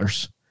 million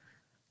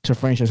to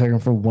franchise tag him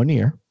for 1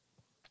 year.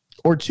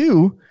 Or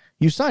 2,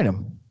 you sign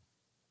him.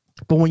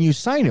 But when you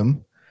sign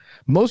him,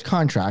 most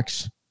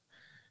contracts,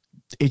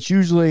 it's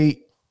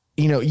usually,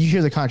 you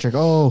hear the contract,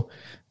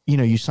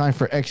 you sign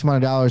for X amount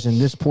of dollars and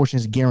this portion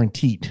is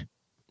guaranteed.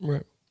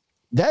 Right.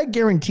 That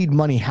guaranteed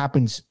money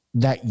happens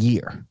that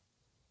year.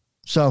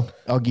 So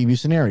I'll give you a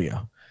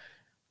scenario.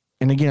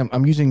 And again,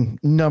 I'm using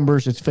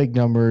numbers. It's fake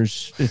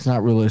numbers. It's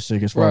not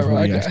realistic as far as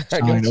what you guys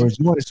sign or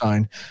you want to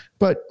sign.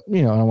 But,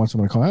 I don't want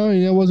someone to call,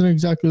 that wasn't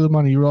exactly the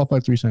money. You were off by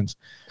 3 cents.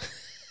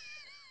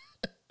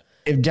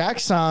 If Dak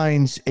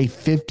signs a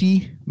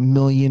 $50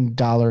 million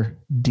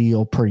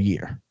deal per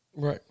year,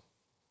 right?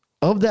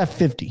 Of that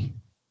 50,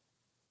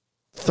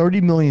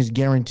 $30 million is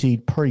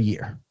guaranteed per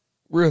year.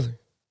 Really?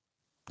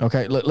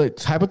 Okay,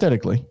 let's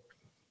hypothetically.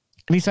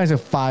 And he signs a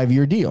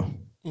 5-year deal.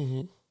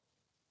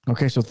 Mm-hmm.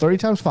 Okay, so 30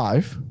 times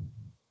 5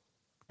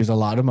 is a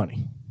lot of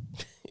money.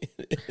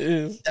 It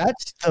is.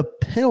 That's the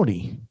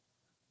penalty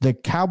the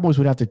Cowboys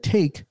would have to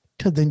take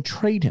to then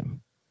trade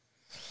him.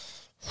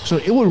 So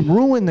it would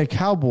ruin the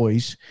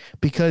Cowboys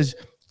because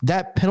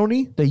that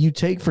penalty that you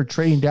take for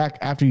trading Dak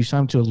after you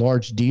sign him to a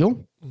large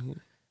deal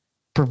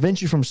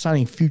prevents you from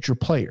signing future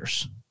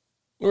players.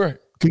 Right.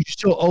 Because you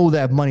still owe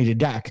that money to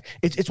Dak.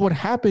 It's what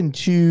happened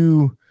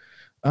to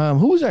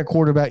who was that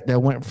quarterback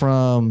that went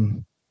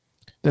from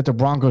that the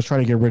Broncos try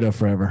to get rid of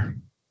forever?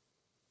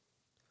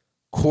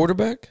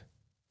 Quarterback?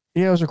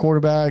 Yeah, it was a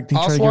quarterback. They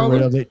tried to get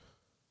rid of it.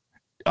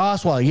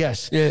 Osweiler,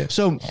 yes. Yeah.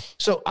 So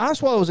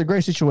Osweiler was a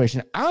great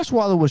situation.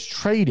 Osweiler was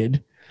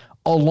traded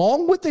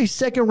along with a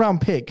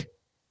second-round pick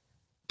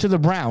to the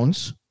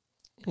Browns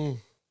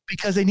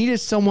because they needed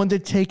someone to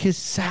take his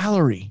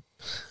salary.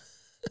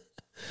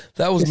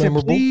 That was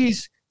memorable.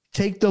 Please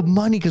take the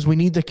money because we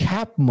need the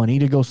cap money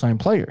to go sign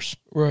players.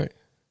 Right.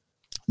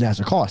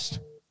 That's a cost.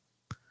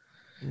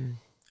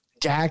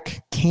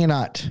 Dak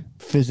cannot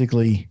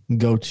physically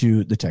go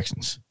to the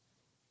Texans.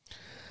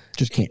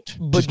 Just can't.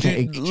 But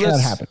it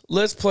cannot happen.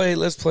 Let's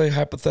play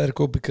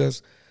hypothetical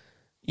because,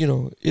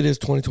 it is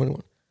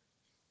 2021.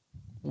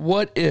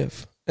 What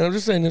if, and I'm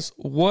just saying this,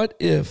 what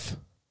if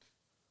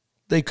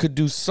they could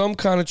do some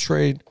kind of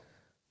trade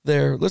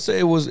there? Let's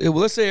say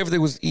let's say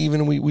everything was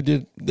even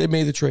and they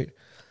made the trade.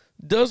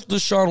 Does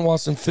Deshaun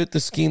Watson fit the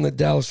scheme that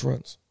Dallas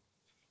runs?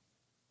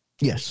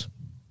 Yes.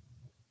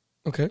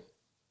 Okay.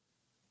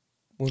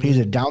 He's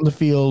a down the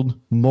field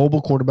mobile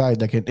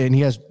quarterback and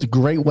he has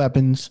great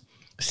weapons.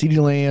 CeeDee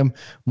Lamb,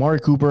 Mari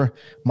Cooper,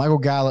 Michael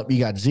Gallup. You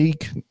got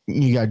Zeke.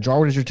 You got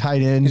Jarwin as your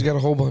tight end. He's got a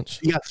whole bunch.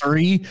 You got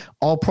 3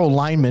 all-pro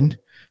linemen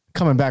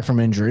coming back from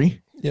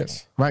injury.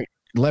 Yes. Right.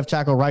 Left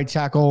tackle, right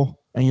tackle,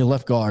 and your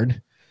left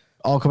guard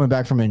all coming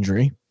back from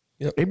injury.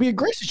 Yep. It'd be a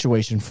great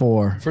situation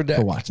for Dak.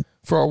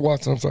 For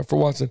Watson. For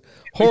Watson.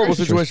 Horrible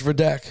situation for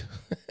Dak.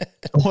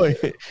 Yeah,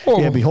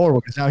 it'd be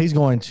horrible because now he's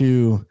going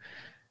to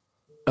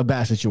a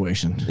bad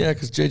situation. Yeah,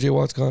 because J.J.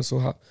 Watt's gone so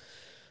hot.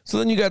 So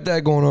then you got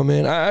that going on,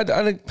 man. I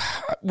think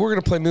we're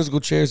going to play musical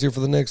chairs here for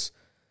the next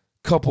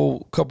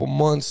couple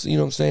months. You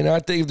know what I'm saying? I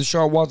think if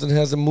Deshaun Watson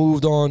hasn't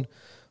moved on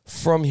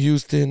from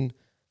Houston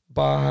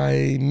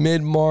by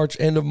mid-March,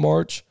 end of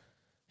March,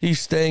 he's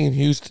staying in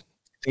Houston.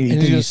 And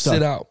he's going to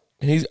sit out.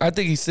 And I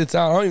think he sits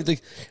out. I don't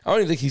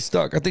even think he's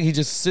stuck. I think he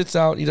just sits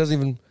out. He doesn't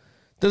even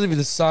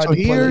decide to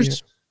play.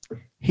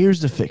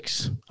 Here's the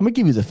fix. I'm going to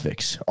give you the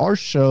fix. Our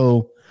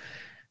show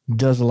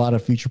does a lot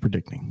of future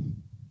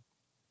predicting.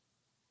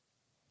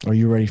 Are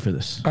you ready for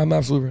this? I'm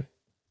absolutely ready.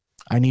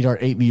 I need our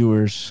 8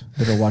 viewers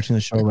that are watching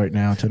the show right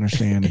now to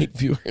understand. 8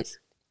 viewers.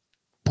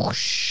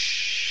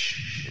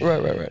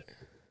 Right.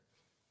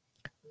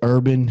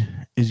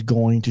 Urban is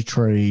going to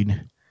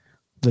trade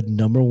the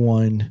number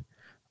 1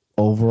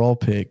 overall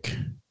pick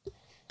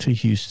to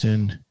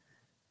Houston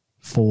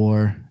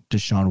for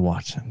Deshaun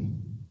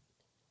Watson.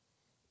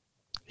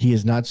 He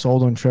is not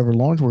sold on Trevor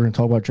Lawrence. We're going to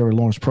talk about Trevor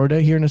Lawrence Pro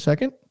Day here in a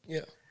second.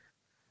 Yeah.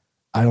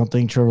 I don't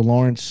think Trevor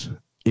Lawrence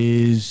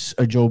is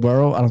a Joe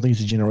Burrow. I don't think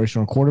he's a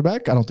generational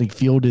quarterback. I don't think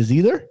Field is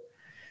either.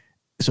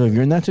 So if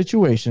you're in that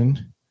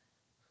situation,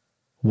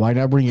 why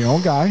not bring your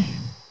own guy,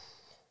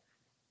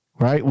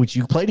 right, which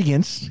you played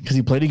against, because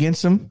he played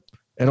against him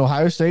at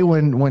Ohio State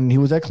when he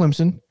was at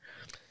Clemson,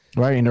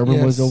 right, and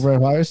Urban was over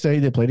at Ohio State.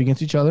 They played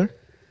against each other.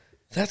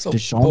 That's a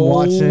Deshaun bold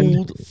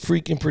Watson,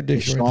 freaking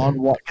prediction.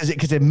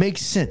 Because it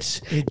makes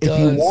sense. If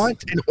you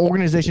want an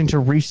organization to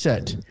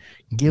reset,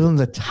 give them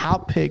the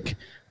top pick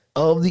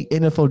of the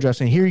NFL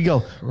draft. And here you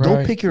go. Right.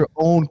 Go pick your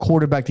own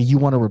quarterback that you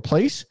want to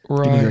replace.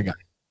 Right. Give me your guy.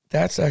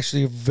 That's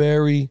actually a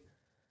very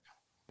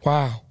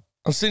wow.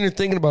 I'm sitting here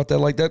thinking about that.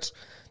 Like that's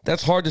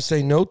hard to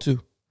say no to.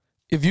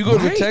 If you go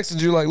to the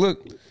Texans, you're like,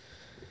 look,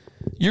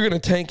 you're gonna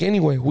tank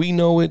anyway. We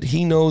know it.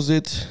 He knows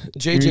it.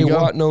 J.J.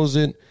 Watt knows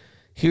it.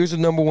 Here's the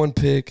number 1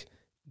 pick.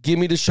 Give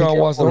me Deshaun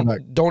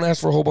Watson. Don't ask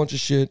for a whole bunch of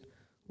shit.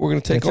 We're gonna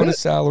take on his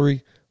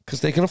salary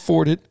because they can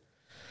afford it.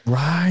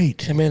 Right.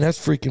 And man, that's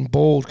freaking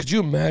bold. Could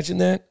you imagine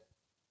that?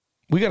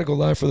 We got to go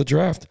live for the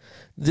draft.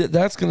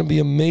 That's going to be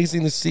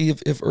amazing to see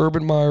if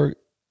Urban Meyer,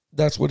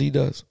 that's what he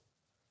does.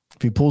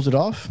 If he pulls it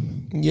off?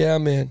 Yeah,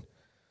 man.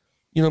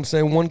 You know what I'm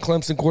saying? One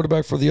Clemson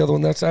quarterback for the other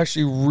one. That's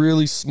actually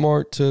really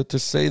smart to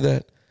say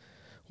that.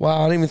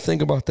 Wow, I didn't even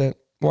think about that.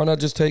 Why not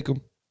just take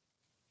him?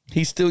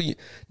 He's still,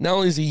 not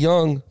only is he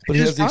young, but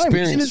he has the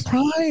experience. He's in his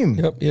prime.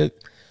 Yep. Yeah.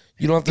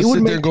 You don't have to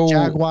sit there and go. The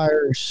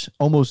Jaguars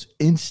almost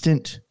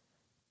instant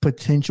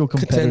potential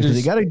competitors.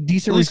 They got a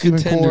decent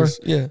receiving core.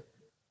 Yeah.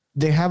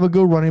 They have a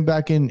good running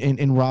back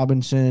in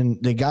Robinson.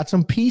 They got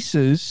some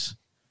pieces.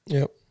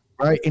 Yep.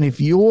 Right. And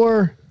if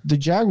you're the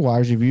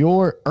Jaguars, if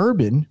you're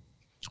Urban,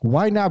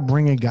 why not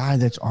bring a guy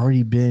that's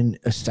already been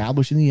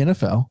established in the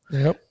NFL?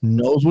 Yep.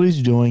 Knows what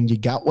he's doing. You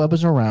got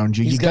weapons around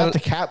you. You got the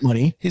cap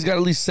money. He's got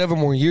at least 7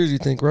 more years, you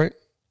think, right?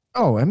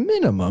 Oh, a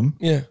minimum.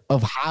 Yeah.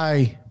 Of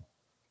high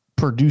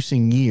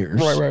producing years.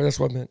 Right. That's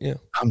what I meant. Yeah.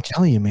 I'm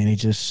telling you, man, he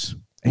just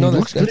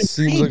that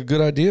seems like a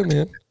good idea,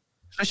 man.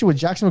 Especially with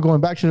Jacksonville going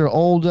back to their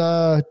old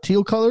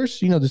teal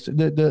colors, you know,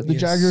 the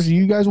Jaguars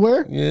you guys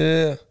wear.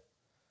 Yeah.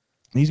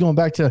 He's going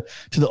back to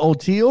the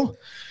old teal.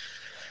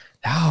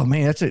 Oh,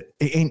 man, that's it.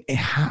 And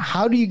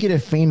how do you get a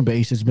fan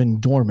base that's been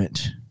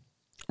dormant?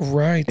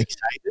 Right.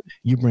 Excited?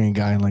 You bring a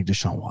guy in like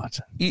Deshaun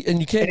Watson. And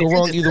you can't go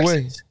wrong either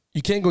way.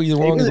 You can't go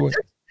wrong either way.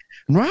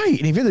 Right.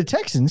 And if you're the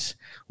Texans,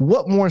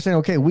 what more saying,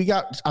 okay,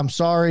 I'm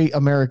sorry,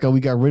 America, we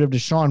got rid of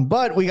Deshaun,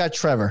 but we got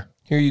Trevor.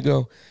 Here you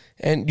go.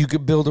 And you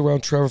could build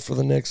around Trevor for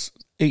the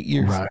next 8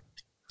 years.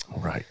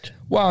 Right.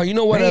 Wow. You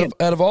know what?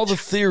 Out of all the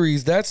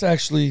theories, that's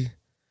actually,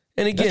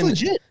 and again,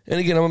 legit. And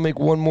again, I'm gonna make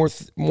one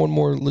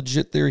more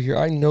legit theory here.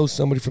 I know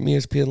somebody from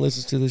ESPN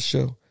listens to this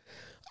show.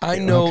 I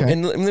know,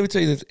 and let me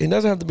tell you this: it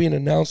doesn't have to be an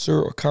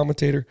announcer or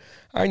commentator.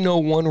 I know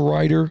one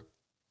writer,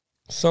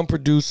 some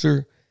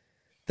producer.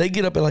 They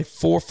get up at like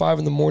 4 or 5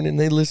 in the morning and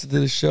they listen to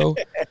the show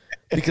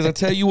because I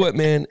tell you what,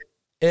 man.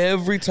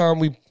 Every time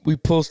we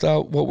post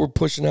out what we're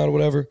pushing out or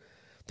whatever,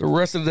 the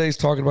rest of the day is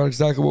talking about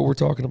exactly what we're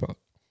talking about.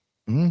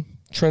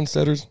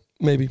 Trendsetters,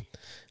 maybe.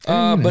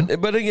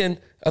 But again,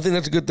 I think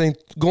that's a good thing.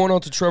 Going on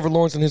to Trevor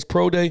Lawrence and his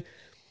pro day,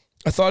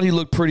 I thought he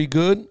looked pretty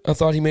good. I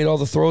thought he made all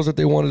the throws that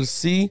they wanted to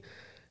see.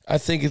 I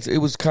think it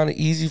was kind of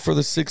easy for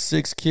the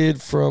 6'6" kid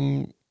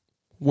from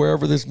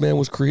wherever this man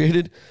was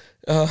created.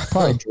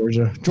 Probably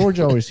Georgia.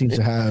 Georgia always seems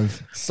to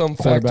have some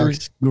factory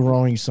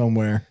growing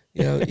somewhere.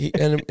 Yeah,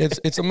 and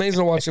it's amazing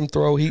to watch him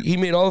throw. He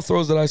made all the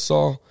throws that I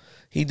saw.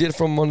 He did it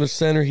from under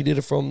center. He did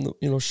it from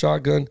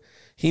shotgun.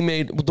 He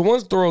made the one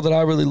throw that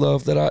I really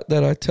love that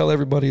I tell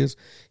everybody is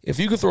if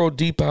you can throw a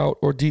deep out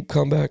or deep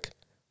comeback,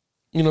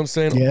 you know what I'm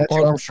saying? Yeah, that's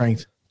arm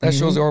strength. That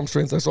shows the arm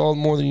strength. That's all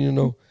more than you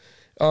know.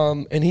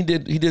 And he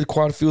did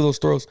quite a few of those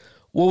throws.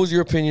 What was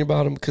your opinion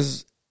about him?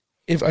 Because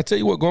if I tell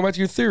you what, going back to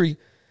your theory,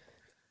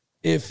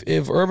 if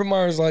Urban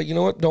Meyer's like, you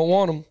know what, don't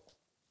want him,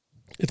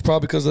 it's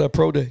probably because of that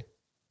pro day.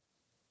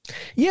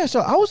 Yeah, so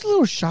I was a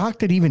little shocked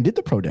that he even did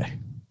the pro day.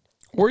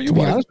 Were you?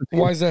 Why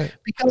is that?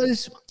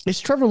 Because it's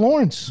Trevor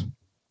Lawrence.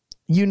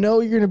 You know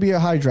you're going to be a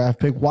high draft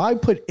pick. Why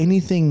put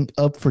anything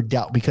up for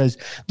doubt? Because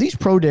these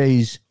pro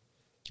days,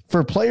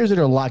 for players that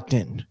are locked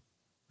in,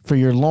 for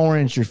your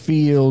Lawrence, your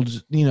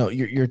Fields,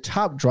 your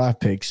top draft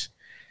picks,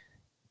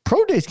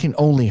 pro days can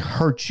only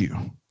hurt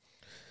you.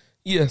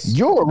 Yes.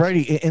 You're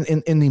already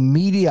in the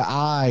media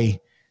eye,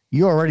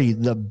 you're already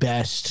the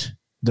best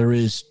there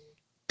is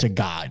to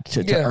God,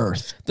 to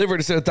earth. They've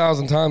already said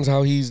 1,000 times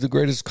how he's the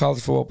greatest college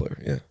football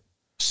player. Yeah.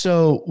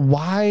 So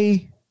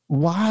why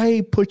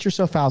put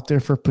yourself out there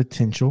for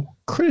potential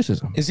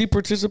criticism? Is he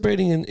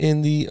participating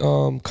in the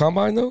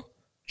combine though?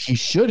 He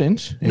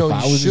shouldn't. No, if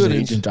I was his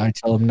agent, I'd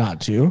tell him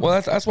not to.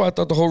 Well, that's why I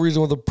thought the whole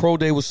reason why the pro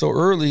day was so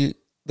early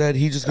that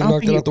he just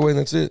knocked it out the way and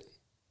that's it.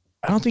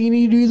 I don't think you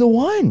need to do either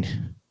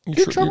one.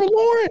 You're Trevor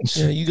Lawrence.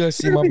 Yeah, you guys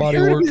see my body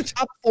work. The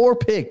top 4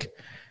 pick.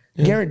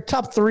 Yeah.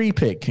 Top 3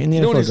 pick in the NFL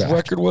You know what his draft.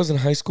 record was in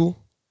high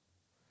school?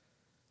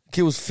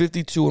 Kid was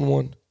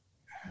 52-1.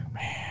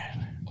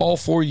 Man. All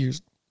 4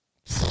 years.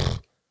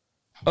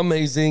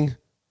 Amazing.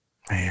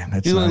 Man,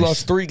 that's He only nice.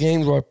 lost 3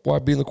 games while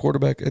being the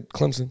quarterback at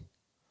Clemson.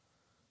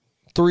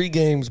 3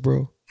 games,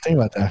 bro. Think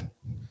about that.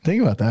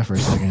 Think about that for a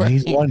second. Right.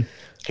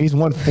 He's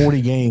won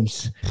 40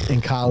 games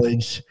in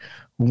college.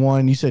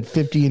 You said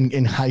 50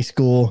 in high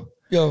school.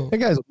 Yo, that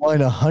guy's won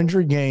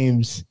 100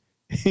 games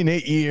in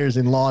 8 years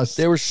and lost.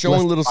 They were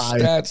showing little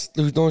 5.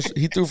 stats.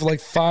 He threw for like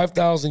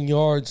 5,000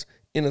 yards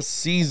in a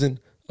season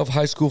of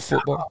high school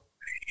football.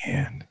 Oh,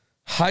 man.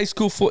 High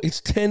school football.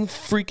 It's 10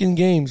 freaking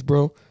games,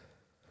 bro.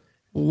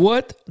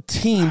 What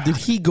team did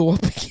he go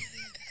up against?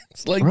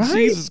 It's like, right?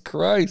 Jesus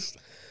Christ.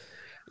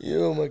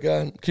 Oh, my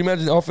God. Can you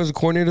imagine the offensive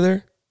coordinator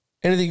there?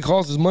 Anything he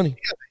calls is money.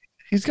 Yeah,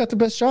 he's got the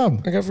best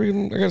job. I got a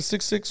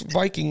 6'6"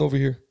 Viking over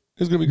here.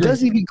 It's going to be great.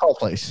 Does he even call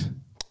plays?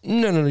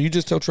 No. You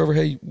just tell Trevor,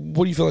 hey,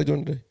 what do you feel like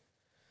doing today?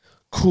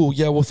 Cool.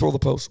 Yeah, we'll throw the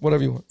post.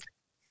 Whatever you want.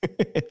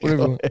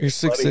 Whatever you want. You're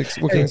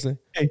 6'6". What can I say?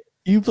 Hey,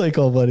 you play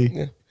call, buddy.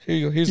 Yeah. Here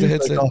you go. Here's the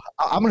headset.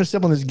 I'm going to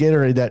step on this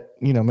Gatorade that,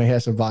 may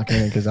have some vodka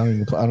in it because I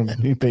don't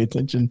even pay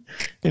attention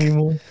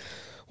anymore.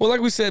 Well,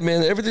 like we said,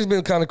 man, everything's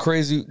been kind of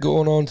crazy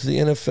going on to the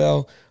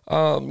NFL.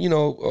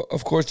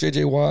 Of course,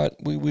 J.J. Watt,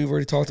 we've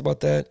already talked about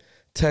that.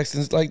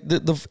 Texans, like the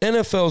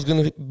NFL is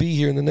going to be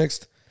here in the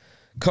next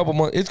couple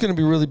months. It's going to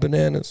be really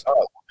bananas.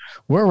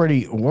 We're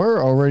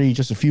already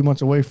just a few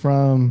months away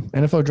from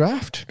NFL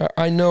draft.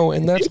 I know,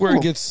 and that's where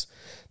it gets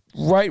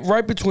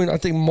right between, I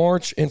think,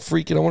 March and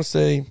freaking, I want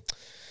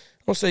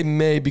to say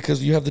May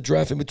because you have the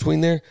draft in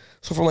between there.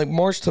 So from like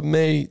March to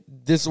May,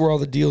 this is where all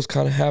the deals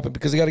kind of happen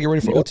because they got to get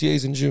ready for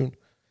OTAs in June.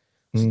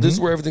 So this is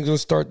where everything's going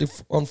to start to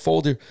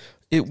unfold here.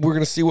 We're going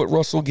to see what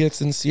Russell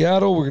gets in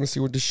Seattle. We're going to see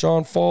where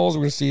Deshaun falls.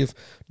 We're going to see if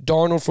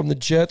Darnold from the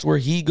Jets, where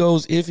he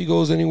goes, if he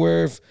goes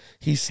anywhere, if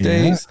he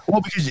stays. Yeah.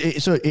 Well, because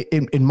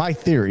in my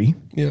theory,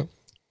 yeah,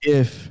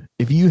 if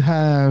you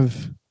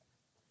have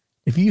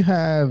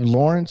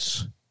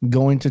Lawrence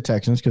going to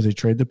Texans because they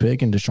trade the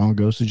pick and Deshaun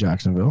goes to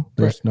Jacksonville,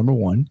 that's number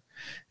 1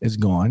 is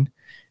gone.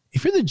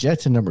 If you're the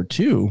Jets in number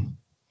 2,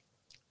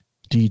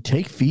 do you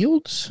take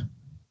Fields?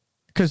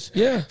 Because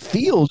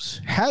Fields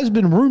has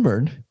been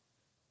rumored,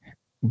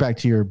 back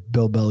to your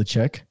Bill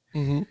Belichick,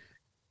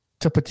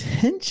 to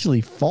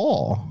potentially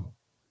fall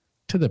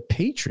to the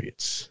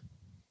Patriots.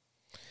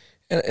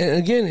 And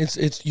again,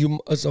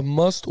 it's a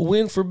must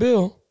win for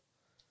Bill.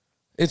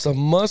 It's a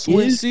must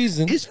win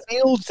season. Is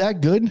Fields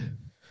that good?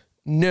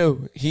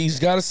 No, he's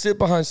got to sit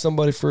behind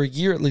somebody for a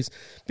year at least.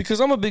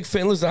 Because I'm a big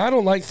fan. Listen, I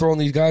don't like throwing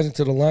these guys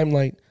into the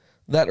limelight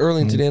that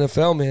early into the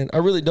NFL, man. I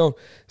really don't.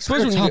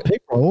 Especially when top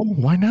pick, bro.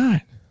 Why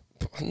not?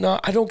 No,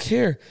 I don't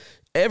care.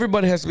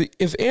 Everybody has to be.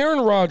 If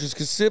Aaron Rodgers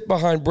could sit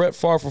behind Brett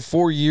Favre for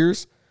 4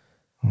 years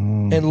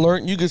and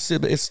learn, you could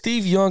sit. If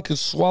Steve Young could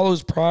swallow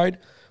his pride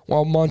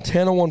while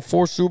Montana won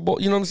 4 Super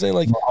Bowls, you know what I'm saying?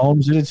 Like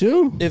Mahomes did it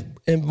too.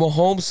 And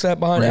Mahomes sat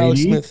behind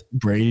Alex Smith.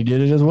 Brady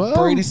did it as well.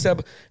 Brady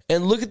sat.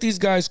 And look at these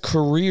guys'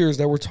 careers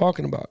that we're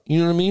talking about. You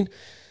know what I mean?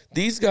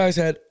 These guys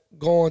had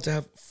gone to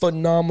have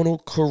phenomenal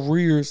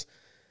careers.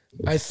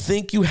 I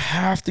think you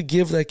have to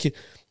give that kid.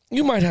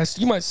 You might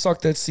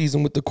suck that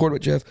season with the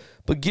quarterback, Jeff,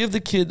 but give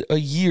the kid a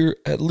year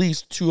at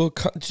least to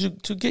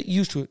get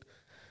used to it.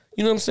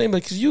 You know what I'm saying?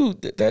 Because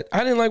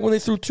I didn't like when they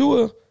threw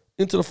Tua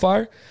into the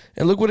fire,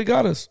 and look what it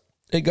got us.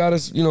 It got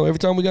us, every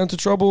time we got into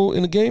trouble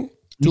in the game,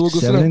 Tua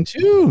goes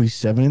 7-2. He's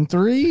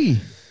 7-3.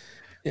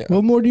 Yeah.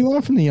 What more do you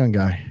want from the young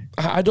guy?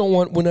 I don't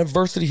want, when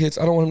adversity hits,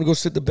 I don't want him to go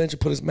sit the bench and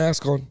put his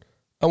mask on.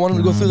 I want him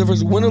to go through the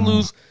adversity, win or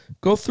lose,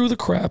 go through the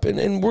crap,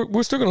 and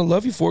we're still going to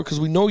love you for it because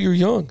we know you're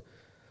young.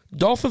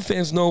 Dolphin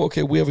fans know,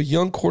 okay, we have a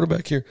young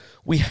quarterback here.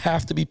 We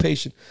have to be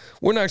patient.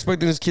 We're not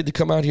expecting this kid to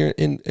come out here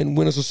and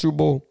win us a Super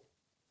Bowl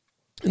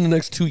in the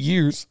next 2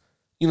 years.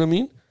 You know what I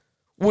mean?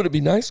 Would it be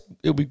nice?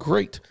 It would be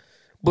great.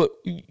 But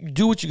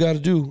do what you got to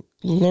do.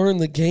 Learn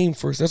the game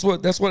first. That's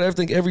what I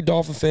think every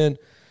Dolphin fan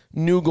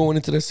knew going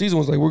into that season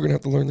was like, we're going to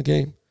have to learn the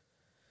game.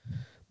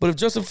 But if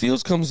Justin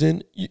Fields comes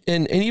in,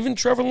 and even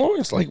Trevor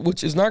Lawrence, like,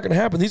 which is not going to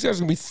happen, these guys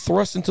are going to be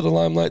thrust into the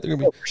limelight. They're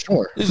going to be, for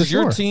sure. This is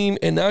your team,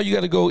 and now you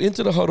got to go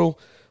into the huddle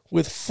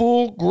with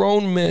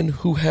full-grown men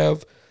who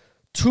have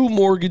 2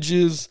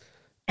 mortgages.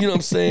 You know what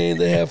I'm saying?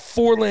 They have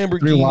 4 Lamborghinis.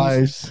 3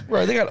 wives.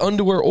 Right. They got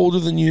underwear older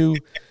than you.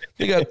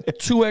 They got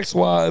 2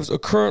 ex-wives, a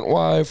current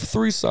wife,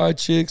 3 side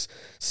chicks,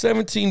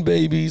 17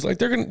 babies. Like,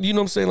 they're going to, you know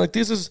what I'm saying? Like,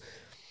 this is,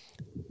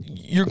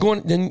 you're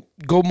going, then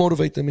go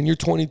motivate them, and you're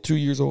 22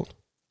 years old.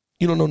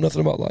 You don't know nothing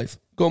about life.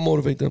 Go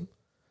motivate them.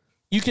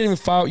 You can't even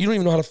file. You don't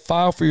even know how to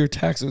file for your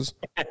taxes.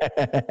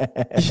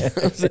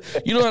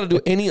 You know how to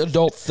do any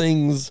adult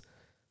things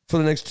for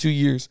the next 2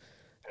 years.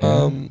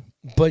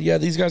 But yeah,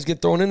 these guys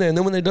get thrown in there, and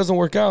then when it doesn't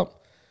work out,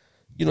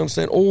 you know what I'm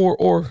saying?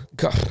 Or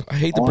God, I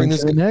hate to bring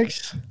this.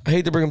 Next. I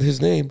hate to bring up his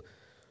name.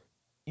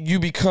 You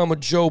become a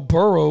Joe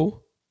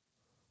Burrow,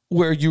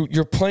 where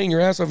you're playing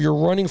your ass off. You're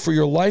running for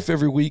your life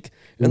every week,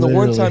 and the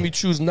one time you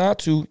choose not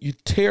to, you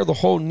tear the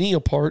whole knee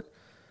apart.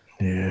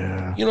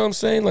 Yeah. You know what I'm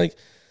saying? Like,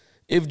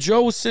 if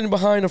Joe was sitting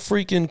behind a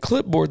freaking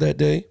clipboard that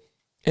day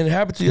and it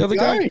happened to the other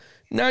guy,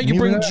 now you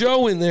bring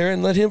Joe in there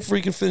and let him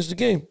freaking finish the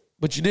game.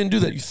 But you didn't do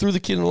that. You threw the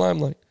kid in the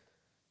limelight.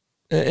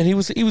 And he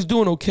was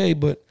doing okay,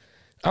 but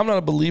I'm not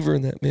a believer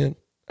in that, man.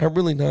 I'm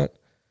really not.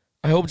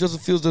 I hope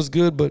Justin Fields does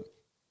good, but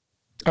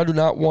I do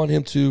not want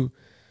him to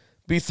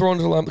be thrown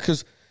into the limelight,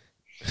 because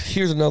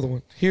here's another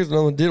one.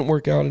 Didn't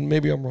work out, and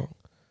maybe I'm wrong.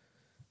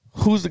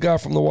 Who's the guy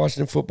from the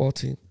Washington football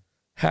team?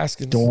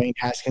 Haskins. Dwayne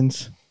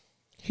Haskins.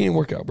 He didn't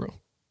work out, bro.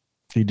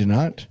 He did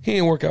not? He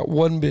didn't work out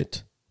one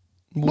bit.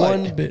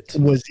 One bit.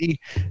 Was he?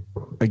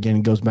 Again,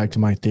 it goes back to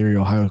my theory.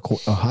 Ohio,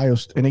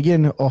 and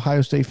again,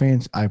 Ohio State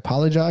fans, I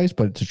apologize,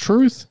 but it's the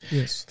truth.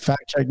 Yes.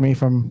 Fact check me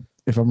if I'm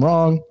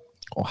wrong.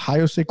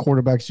 Ohio State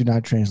quarterbacks do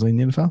not translate in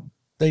the NFL.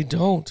 They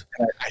don't.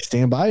 I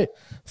stand by it.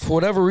 For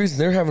whatever reason,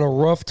 they're having a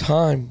rough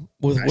time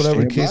with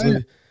whatever the case may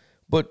be.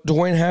 But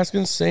Dwayne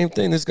Haskins, same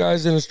thing. This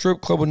guy's in a strip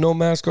club with no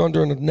mask on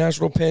during a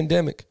national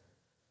pandemic.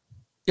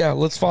 Yeah,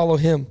 let's follow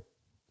him.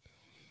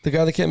 The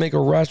guy that can't make a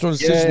rational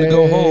decision to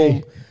go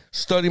home,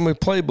 study my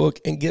playbook,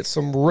 and get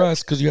some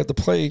rest because you have to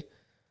play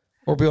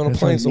or be on a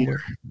plane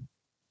somewhere.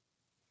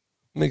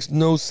 Makes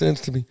no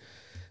sense to me.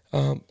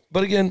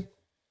 But again,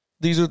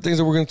 these are the things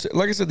that we're going to,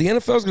 like I said, the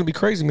NFL is going to be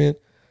crazy, man.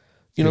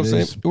 You know what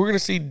I'm saying? We're going to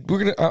see,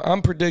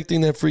 I'm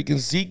predicting that freaking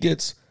Zeke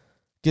gets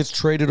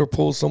traded or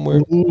pulled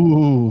somewhere.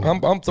 Ooh.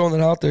 I'm throwing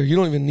that out there. You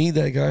don't even need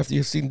that guy after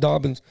you've seen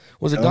Dobbins.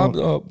 Was it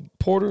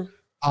Porter?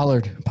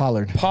 Pollard.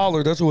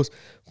 That's who it was.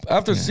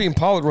 After seeing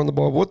Pollard run the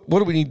ball, what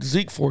do we need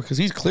Zeke for? Because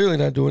he's clearly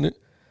not doing it.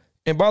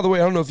 And by the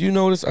way, I don't know if you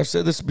noticed, I've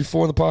said this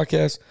before in the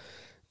podcast,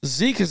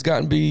 Zeke has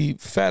gotten to be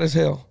fat as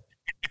hell.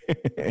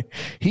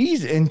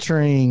 He's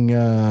entering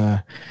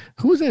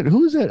who is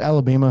that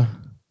Alabama?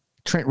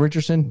 Trent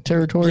Richardson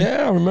territory.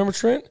 Yeah, I remember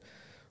Trent.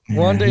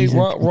 Ron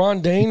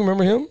Dane,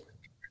 remember him?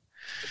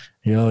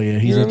 Oh yeah,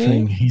 he's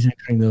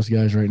entering those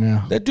guys right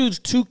now. That dude's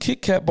 2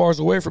 Kit Kat bars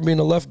away from being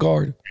a left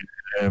guard.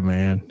 Yeah,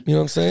 man. You know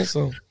what I'm saying?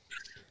 So,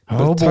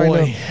 oh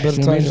boy, it's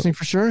gonna be interesting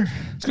for sure.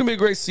 It's gonna be a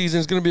great season.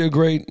 It's gonna be a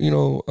great,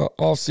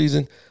 off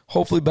season.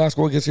 Hopefully,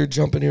 basketball gets here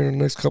jumping here in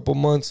the next couple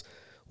months.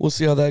 We'll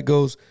see how that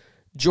goes.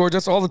 George,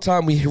 that's all the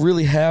time we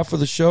really have for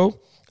the show.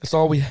 That's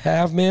all we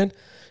have, man.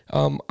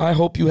 I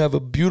hope you have a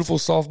beautiful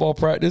softball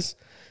practice.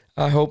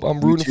 I hope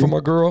I'm rooting for my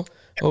girl.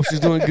 I hope she's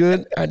doing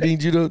good. I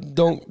need you to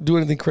don't do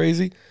anything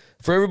crazy.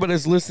 For everybody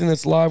that's listening,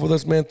 that's live with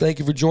us, man, thank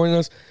you for joining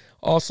us.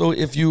 Also,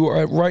 if you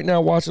are right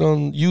now watching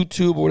on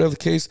YouTube or whatever the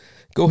case,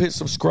 go hit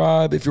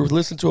subscribe. If you're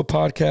listening to a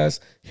podcast,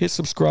 hit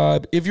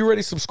subscribe. If you're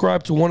already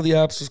subscribed to one of the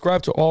apps,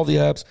 subscribe to all the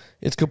apps.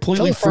 It's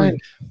completely free.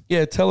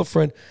 Yeah, tell a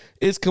friend.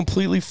 It's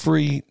completely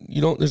free.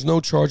 There's no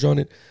charge on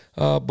it.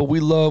 But we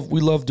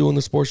love doing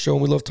the sports show,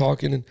 and we love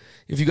talking. And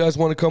if you guys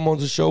want to come on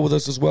the show with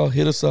us as well,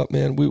 hit us up,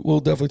 man.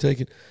 We'll definitely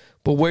take it.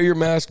 But wear your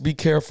mask, be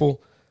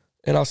careful,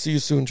 and I'll see you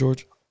soon,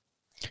 George.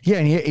 Yeah,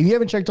 and if you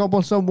haven't checked up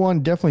on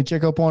someone, definitely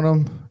check up on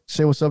them.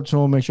 Say what's up to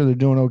them. Make sure they're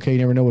doing okay. You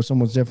never know what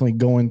someone's definitely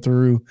going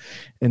through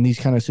in these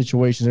kind of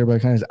situations.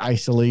 Everybody kind of is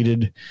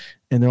isolated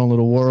in their own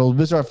little world.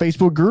 Visit our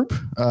Facebook group,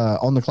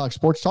 On the Clock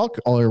Sports Talk,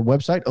 or our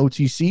website,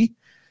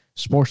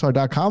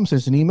 otcsportstalk.com. Send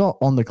us an email,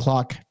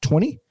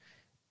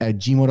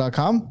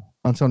 ontheclock20@gmail.com.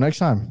 Until next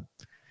time,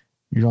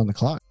 you're on the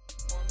clock.